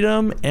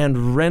 freedom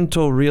and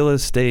rental real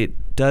estate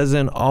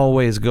doesn't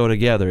always go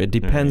together. It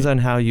depends on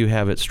how you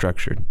have it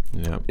structured.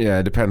 Yeah,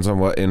 it depends on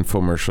what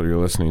infomercial you're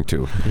listening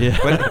to. Yeah.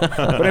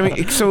 But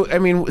I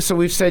mean, so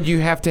we've said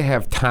you have to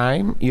have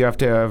time, you have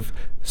to have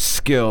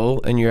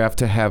skill, and you have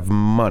to have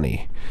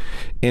money.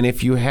 And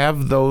if you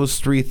have those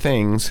three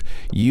things,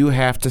 you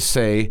have to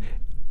say,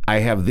 I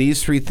have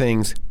these three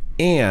things,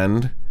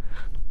 and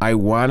I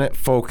want it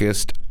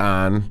focused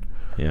on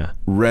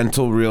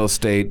rental real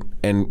estate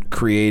and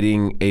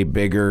creating a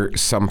bigger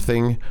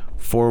something.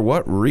 For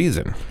what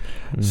reason?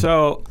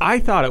 So I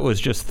thought it was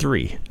just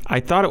three.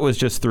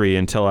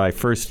 Until I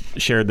first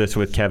shared this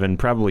with Kevin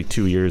probably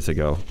 2 years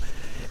ago.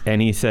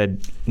 And he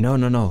said,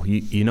 no.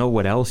 You know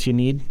what else you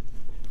need?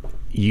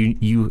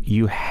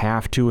 You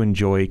have to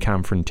enjoy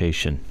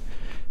confrontation.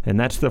 And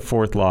that's the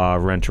fourth law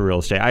of rental real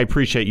estate. I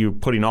appreciate you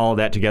putting all of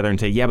that together and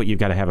say, yeah, but you've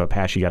got to have a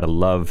passion. You got to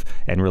love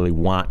and really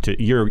want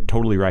to. You're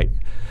totally right.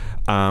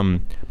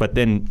 But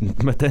then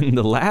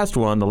the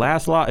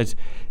last law is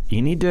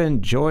you need to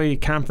enjoy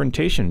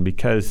confrontation,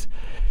 because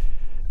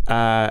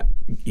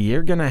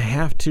you're going to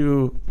have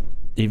to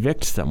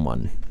evict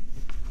someone.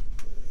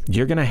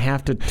 You're going to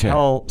have to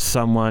tell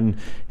someone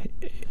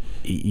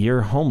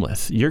you're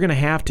homeless. You're going to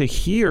have to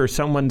hear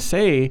someone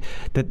say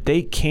that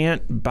they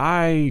can't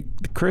buy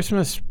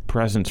Christmas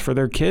presents for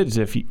their kids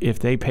if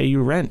they pay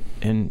you rent,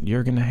 and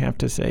you're going to have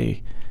to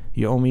say,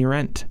 you owe me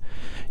rent.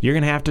 You're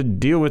going to have to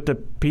deal with the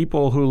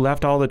people who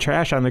left all the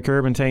trash on the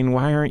curb and saying,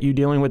 why aren't you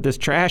dealing with this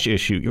trash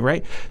issue,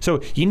 right?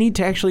 So you need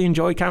to actually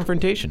enjoy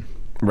confrontation.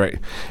 Right.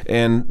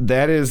 And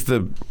that is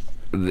the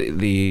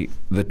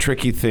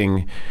tricky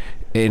thing.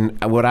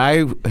 And what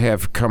I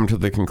have come to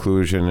the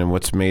conclusion, and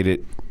what's made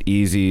it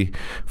easy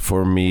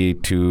for me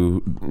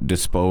to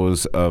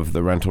dispose of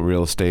the rental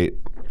real estate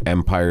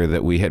empire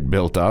that we had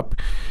built up,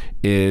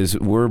 is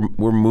we're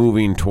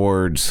moving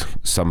towards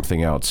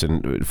something else.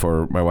 And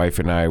for my wife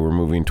and I, we're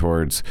moving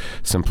towards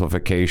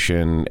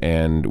simplification,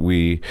 and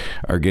we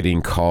are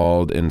getting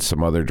called in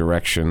some other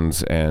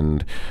directions.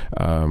 And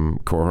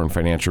Korhorn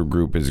Financial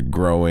Group is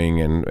growing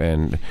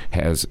and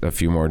has a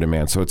few more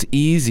demands. So it's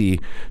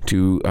easy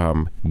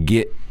to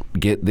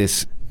get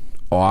this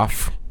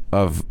off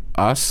of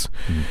us.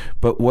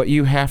 But what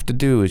you have to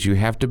do is you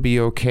have to be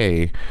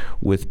okay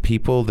with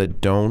people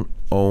that don't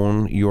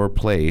own your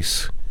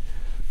place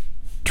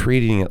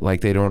treating it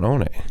like they don't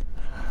own it.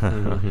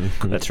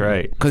 That's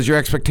right. Because your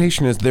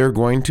expectation is they're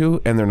going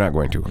to, and they're not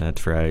going to.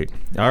 That's right.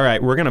 All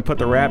right, we're going to put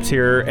the wraps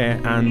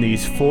here on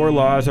these 4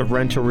 laws of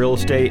rental real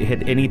estate,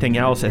 hit anything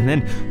else, and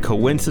then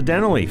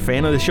coincidentally,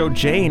 fan of the show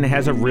Jane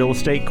has a real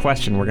estate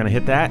question. We're going to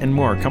hit that and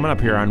more coming up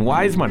here on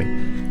Wise Money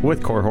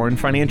with Korhorn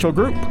Financial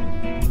Group.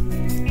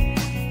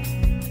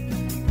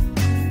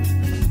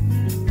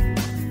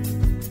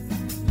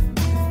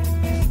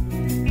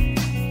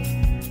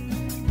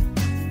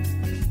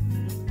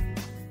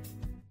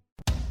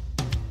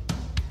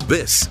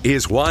 This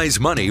is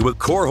Wise Money with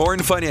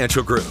Korhorn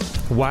Financial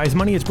Group. Wise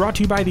Money is brought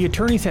to you by the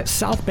attorneys at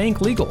South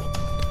Bank Legal,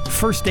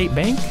 First State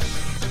Bank,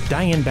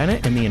 Diane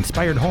Bennett and the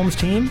Inspired Homes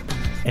team,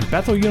 and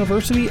Bethel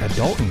University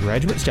Adult and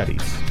Graduate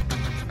Studies.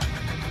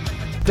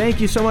 Thank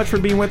you so much for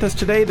being with us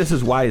today. This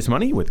is Wise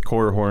Money with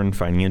Korhorn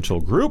Financial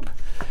Group.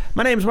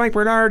 My name is Mike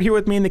Bernard. Here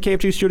with me in the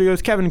KFG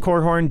studios, Kevin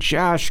Korhorn,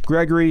 Josh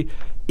Gregory.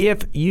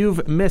 If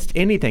you've missed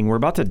anything, we're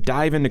about to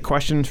dive into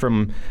questions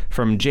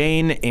from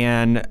Jane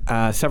and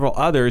several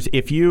others.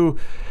 If you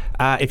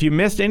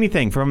missed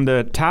anything from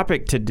the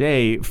topic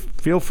today,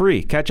 feel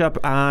free. Catch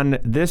up on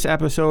this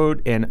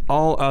episode and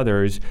all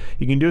others.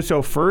 You can do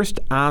so first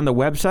on the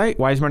website,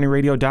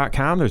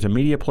 wisemoneyradio.com. There's a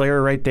media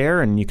player right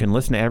there, and you can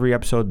listen to every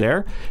episode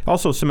there.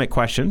 Also, submit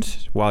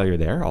questions while you're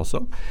there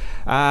also.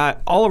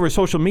 All over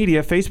social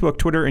media, Facebook,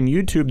 Twitter, and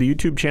YouTube. The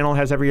YouTube channel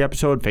has every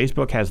episode.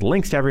 Facebook has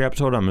links to every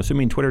episode. I'm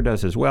assuming Twitter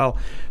does as well.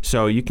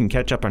 So you can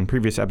catch up on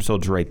previous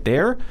episodes right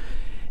there.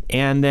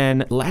 And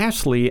then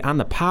lastly, on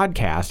the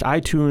podcast,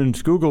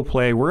 iTunes, Google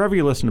Play, wherever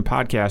you listen to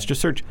podcasts,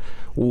 just search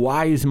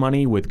Wise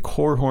Money with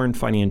Korhorn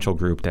Financial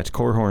Group. That's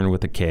Korhorn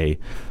with a K.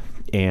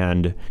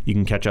 And you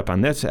can catch up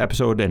on this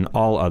episode and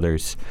all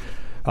others.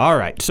 All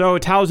right, so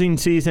it's housing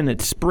season.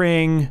 It's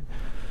spring.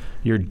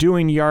 You're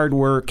doing yard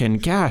work.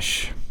 And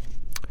gosh,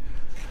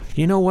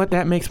 you know what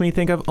that makes me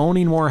think of?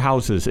 Owning more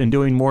houses and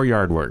doing more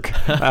yard work.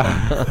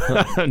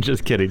 I'm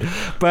just kidding.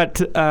 But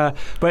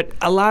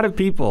a lot of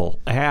people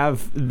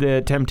have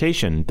the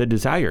temptation, the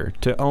desire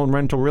to own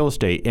rental real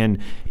estate. And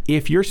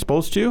if you're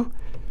supposed to,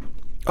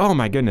 oh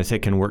my goodness, it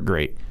can work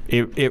great.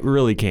 It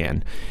really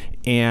can.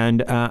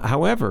 And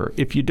however,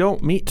 if you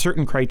don't meet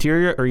certain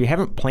criteria or you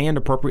haven't planned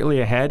appropriately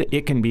ahead,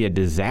 it can be a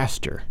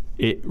disaster.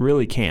 It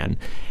really can.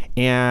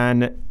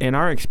 And in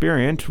our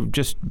experience, we've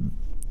just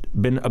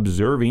been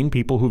observing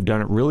people who've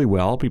done it really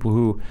well, people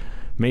who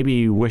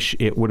maybe wish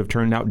it would have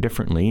turned out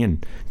differently,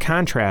 and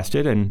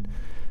contrasted. And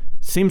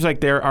seems like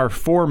there are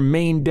 4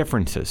 main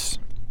differences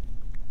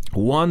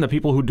One, the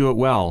people who do it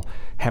well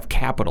have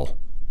capital,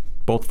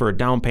 both for a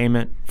down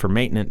payment, for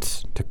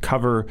maintenance, to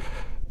cover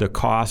the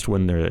cost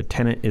when the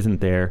tenant isn't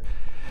there.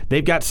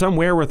 They've got some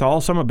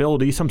wherewithal, some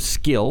ability, some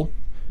skill,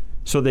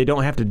 so they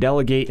don't have to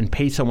delegate and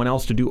pay someone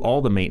else to do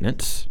all the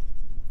maintenance.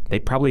 They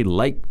probably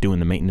like doing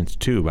the maintenance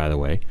too, by the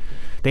way.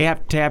 They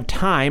have to have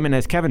time, and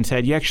as Kevin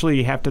said, you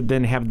actually have to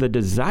then have the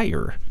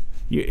desire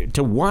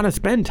to want to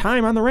spend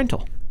time on the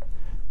rental.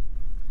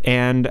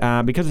 And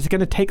because it's going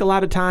to take a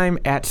lot of time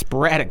at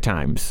sporadic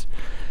times.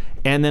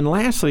 And then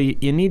lastly,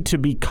 you need to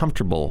be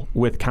comfortable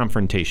with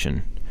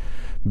confrontation,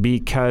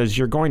 because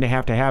you're going to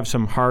have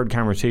some hard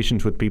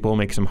conversations with people,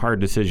 make some hard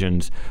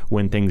decisions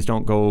when things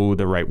don't go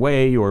the right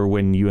way or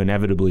when you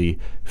inevitably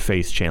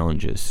face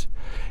challenges.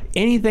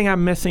 Anything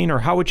I'm missing, or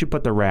how would you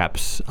put the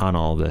wraps on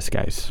all of this,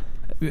 guys?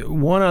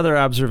 One other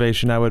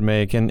observation I would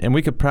make, and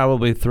we could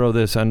probably throw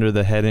this under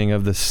the heading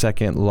of the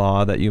second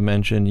law that you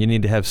mentioned. You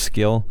need to have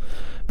skill.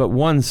 But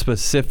one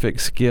specific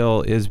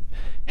skill is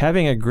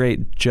having a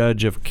great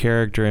judge of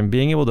character and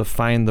being able to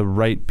find the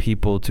right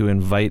people to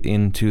invite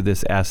into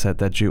this asset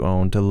that you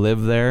own, to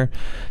live there,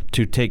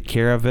 to take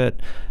care of it.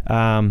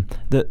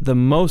 The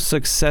most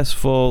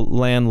successful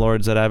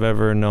landlords that I've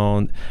ever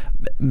known,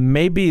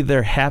 maybe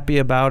they're happy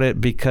about it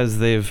because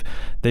they've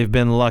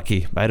been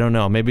lucky. I don't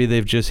know. Maybe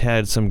they've just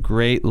had some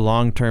great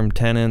long-term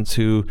tenants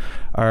who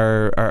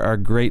are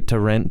great to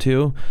rent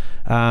to.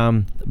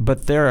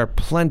 But there are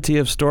plenty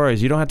of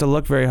stories. You don't have to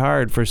look very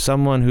hard for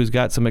someone who's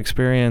got some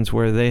experience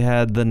where they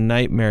had the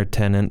nightmare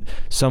tenant,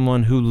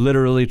 someone who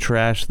literally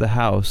trashed the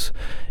house.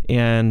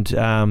 And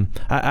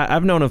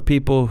I've known of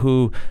people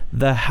who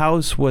the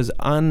house was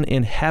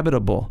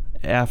uninhabitable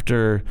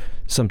after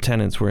some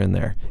tenants were in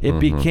there. It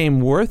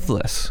became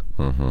worthless.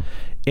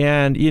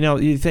 And,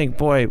 you think,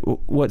 boy,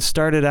 what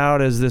started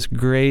out as this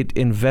great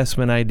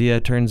investment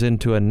idea turns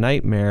into a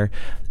nightmare,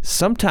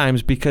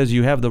 sometimes because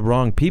you have the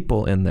wrong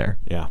people in there.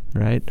 Yeah.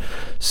 Right?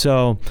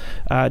 So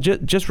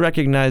just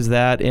recognize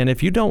that. And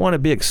if you don't want to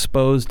be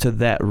exposed to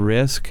that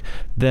risk,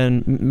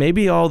 then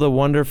maybe all the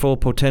wonderful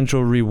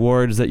potential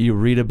rewards that you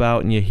read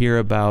about and you hear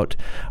about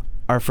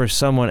are for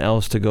someone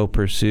else to go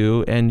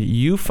pursue, and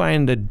you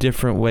find a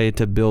different way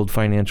to build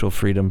financial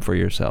freedom for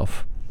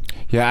yourself.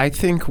 Yeah, I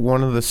think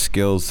one of the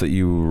skills that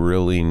you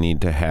really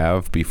need to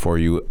have before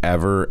you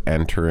ever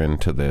enter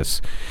into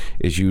this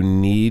is you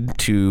need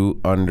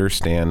to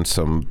understand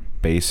some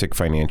basic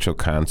financial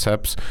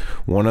concepts.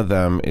 One of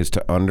them is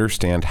to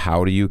understand,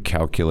 how do you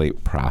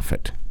calculate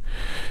profit?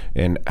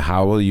 And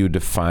how will you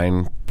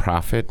define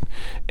profit?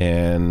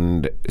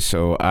 And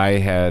so I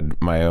had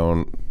my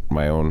own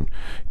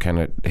kind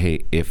of,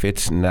 hey, if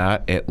it's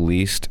not at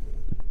least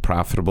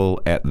profitable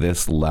at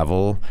this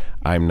level,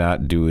 I'm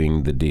not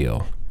doing the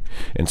deal.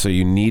 And so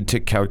you need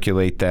to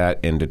calculate that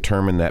and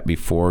determine that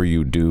before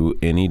you do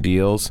any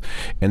deals.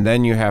 And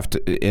then you have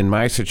to, in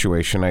my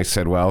situation, I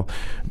said, well,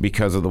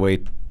 because of the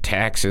way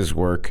taxes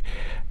work,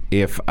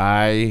 if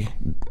I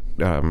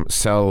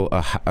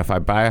if I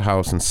buy a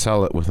house and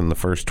sell it within the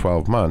first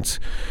 12 months,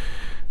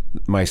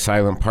 my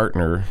silent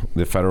partner,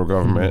 the federal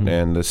government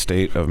and the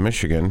state of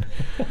Michigan,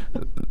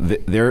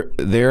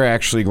 they're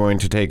actually going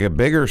to take a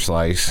bigger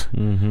slice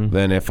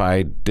than if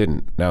I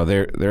didn't. Now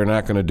they're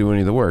not going to do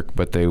any of the work,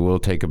 but they will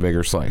take a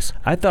bigger slice.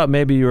 I thought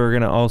maybe you were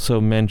going to also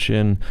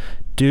mention,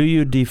 do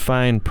you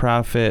define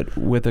profit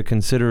with a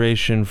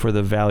consideration for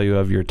the value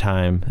of your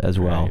time as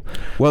well? Right.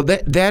 Well,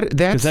 that's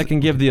because that can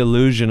give the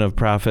illusion of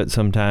profit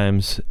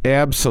sometimes.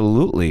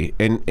 Absolutely,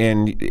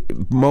 and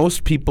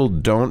most people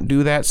don't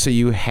do that. So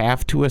you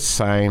have to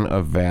assign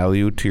a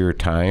value to your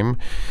time,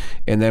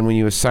 and then when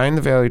you assign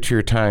the value to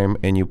your time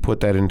and you put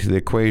that into the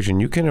equation,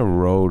 you can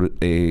erode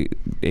a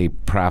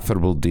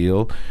profitable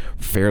deal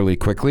fairly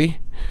quickly.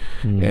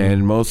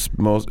 And most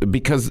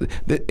because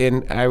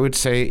and I would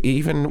say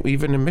even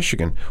in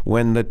Michigan,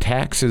 when the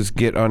taxes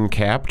get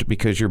uncapped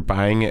because you're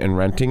buying it and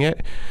renting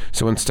it,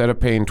 so instead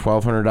of paying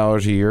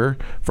 $1,200 a year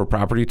for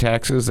property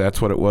taxes,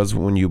 that's what it was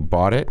when you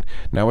bought it.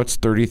 Now it's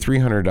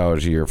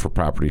 $3,300 a year for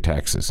property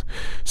taxes.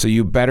 So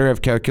you better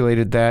have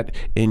calculated that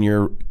in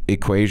your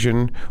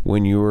equation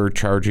when you were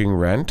charging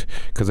rent,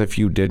 because if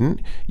you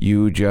didn't,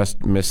 you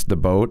just missed the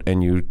boat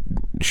and you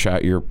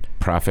shot your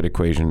profit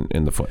equation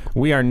in the foot.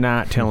 We are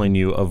not telling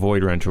you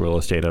avoid rental real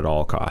estate at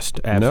all cost.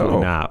 Absolutely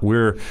not.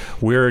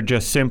 We're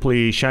just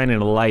simply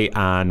shining a light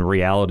on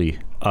reality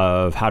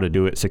of how to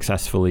do it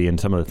successfully and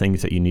some of the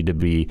things that you need to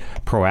be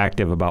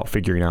proactive about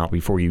figuring out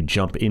before you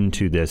jump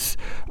into this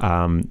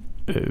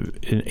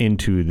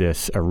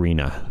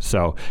arena.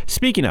 So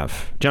speaking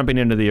of jumping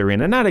into the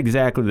arena, not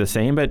exactly the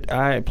same, but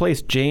I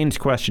placed Jane's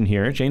question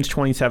here. Jane's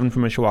 27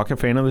 from Mishawaka,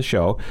 fan of the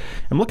show.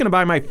 I'm looking to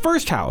buy my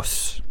first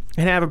house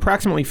and have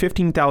approximately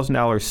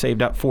 $15,000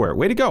 saved up for it.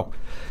 Way to go.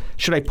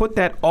 Should I put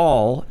that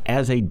all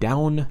as a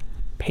down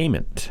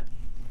payment?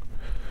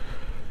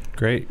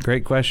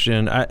 Great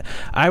question.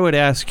 I would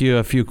ask you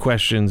a few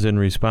questions in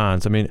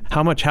response. I mean,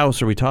 how much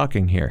house are we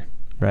talking here,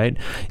 right?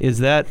 Is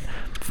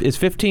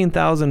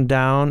 $15,000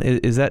 down?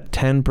 Is that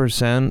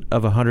 10%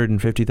 of a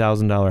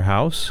 $150,000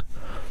 house?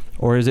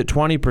 Or is it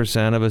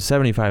 20% of a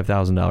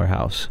 $75,000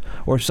 house?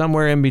 Or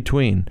somewhere in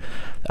between?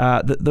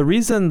 The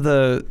reason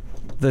the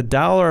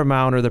dollar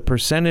amount or the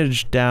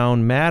percentage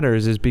down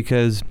matters is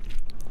because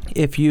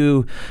if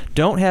you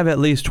don't have at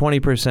least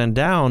 20%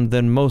 down,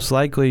 then most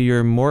likely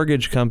your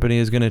mortgage company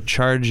is going to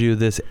charge you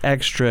this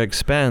extra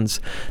expense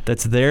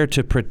that's there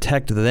to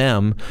protect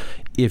them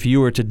if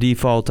you were to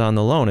default on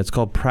the loan. It's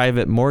called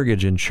private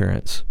mortgage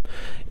insurance.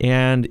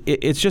 And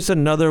it's just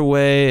another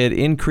way. It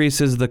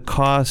increases the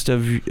cost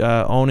of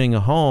owning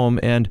a home.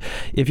 And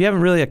if you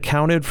haven't really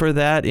accounted for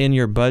that in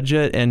your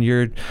budget and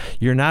you're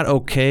not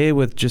okay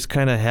with just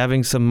kind of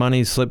having some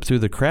money slip through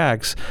the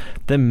cracks,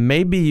 then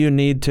maybe you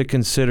need to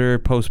consider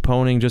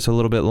postponing just a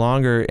little bit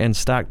longer and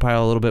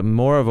stockpile a little bit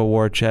more of a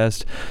war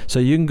chest so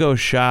you can go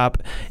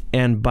shop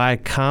and buy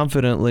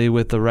confidently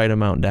with the right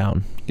amount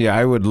down. Yeah,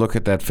 I would look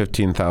at that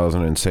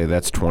 $15,000 and say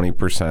that's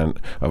 20%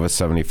 of a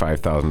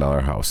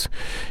 $75,000 house.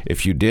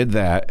 If you did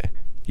that,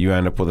 you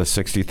end up with a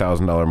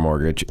 $60,000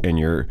 mortgage, and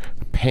your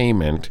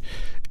payment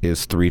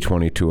is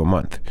 $322 a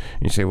month.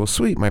 And you say, well,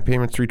 sweet, my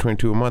payment's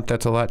 $322 a month.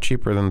 That's a lot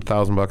cheaper than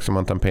 $1,000 a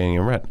month I'm paying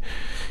in rent.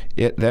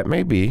 That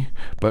may be,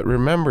 but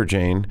remember,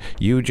 Jane,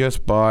 you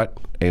just bought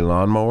a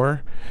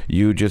lawnmower,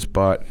 you just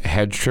bought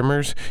hedge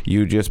trimmers,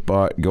 you just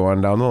bought, go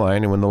on down the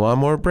line, and when the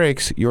lawnmower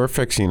breaks, you're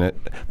fixing it.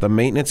 The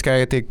maintenance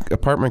guy at the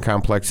apartment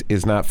complex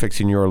is not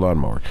fixing your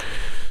lawnmower.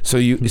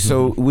 So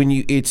so when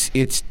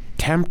it's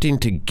tempting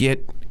to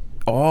get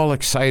all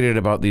excited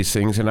about these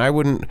things, and I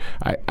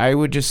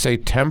would just say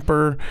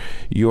temper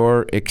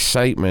your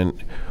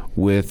excitement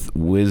with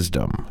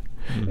wisdom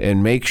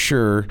and make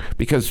sure,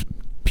 because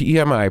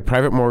PMI,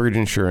 private mortgage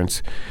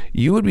insurance,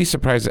 you would be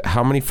surprised at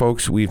how many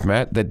folks we've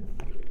met that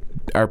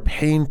are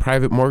paying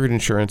private mortgage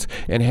insurance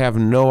and have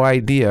no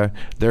idea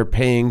they're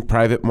paying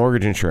private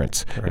mortgage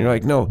insurance. Right. And you're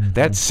like, no,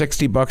 that's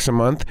 $60 a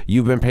month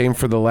you've been paying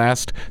for the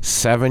last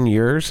 7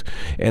 years,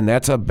 and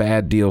that's a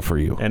bad deal for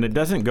you. And it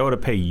doesn't go to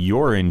pay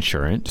your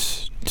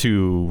insurance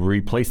to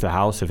replace the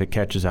house if it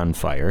catches on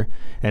fire.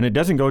 And it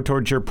doesn't go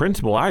towards your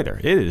principal either.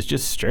 It is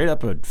just straight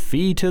up a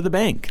fee to the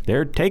bank.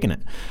 They're taking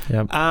it.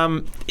 Yep.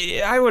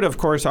 I would, of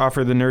course,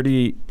 offer the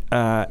nerdy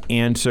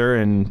answer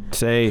and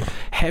say,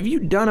 have you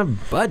done a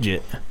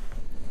budget?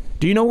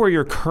 Do you know where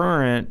your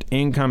current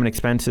income and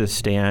expenses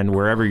stand,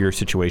 wherever your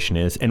situation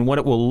is, and what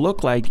it will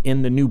look like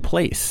in the new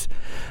place?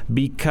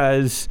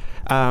 Because,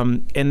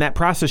 and that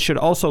process should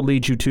also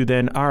lead you to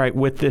then, all right,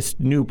 with this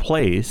new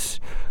place,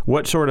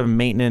 what sort of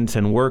maintenance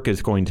and work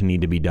is going to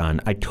need to be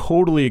done? I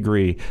totally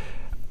agree.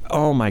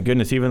 Oh my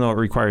goodness, even though it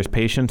requires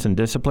patience and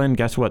discipline,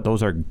 guess what?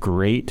 Those are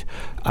great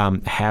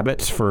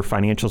habits for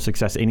financial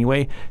success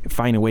anyway.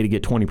 Find a way to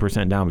get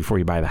 20% down before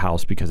you buy the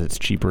house because it's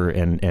cheaper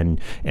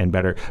and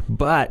better.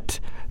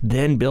 But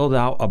then build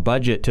out a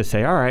budget to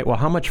say, all right, well,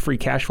 how much free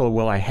cash flow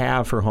will I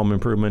have for home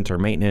improvements or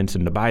maintenance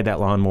and to buy that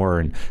lawnmower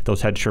and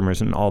those hedge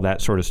trimmers and all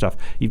that sort of stuff?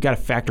 You've got to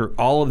factor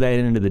all of that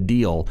into the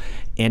deal.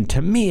 And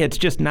to me, it's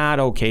just not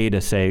okay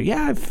to say,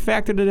 yeah, I've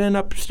factored it in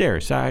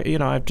upstairs.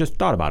 I've just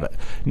thought about it.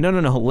 No.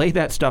 Lay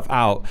that stuff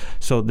out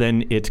so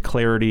then it's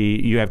clarity.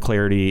 You have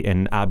clarity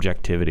and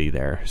objectivity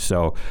there.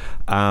 So,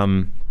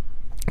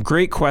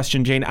 great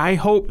question, Jane. I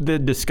hope the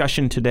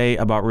discussion today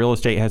about real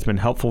estate has been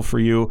helpful for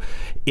you.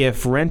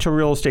 If rental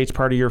real estate's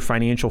part of your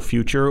financial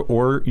future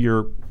or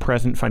your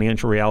present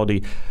financial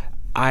reality,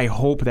 I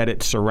hope that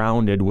it's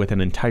surrounded with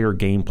an entire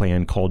game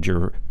plan called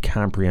your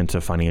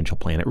comprehensive financial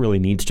plan. It really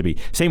needs to be.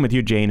 Same with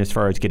you, Jane, as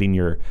far as getting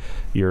your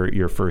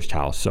first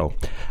house. So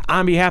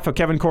on behalf of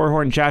Kevin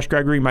Korhorn, Josh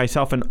Gregory,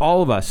 myself, and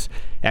all of us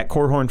at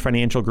Korhorn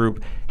Financial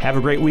Group, have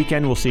a great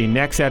weekend. We'll see you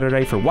next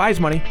Saturday for Wise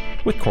Money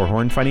with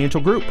Korhorn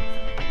Financial Group.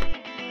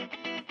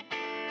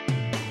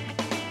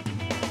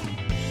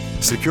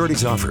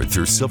 Securities offered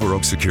through Silver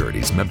Oak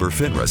Securities, member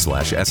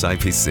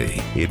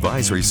FINRA/SIPC.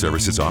 Advisory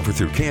services offered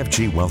through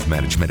KFG Wealth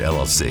Management,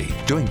 LLC.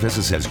 Doing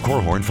business as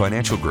Korhorn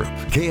Financial Group.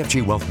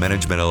 KFG Wealth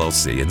Management,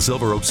 LLC and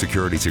Silver Oak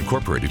Securities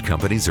Incorporated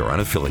companies are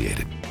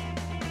unaffiliated.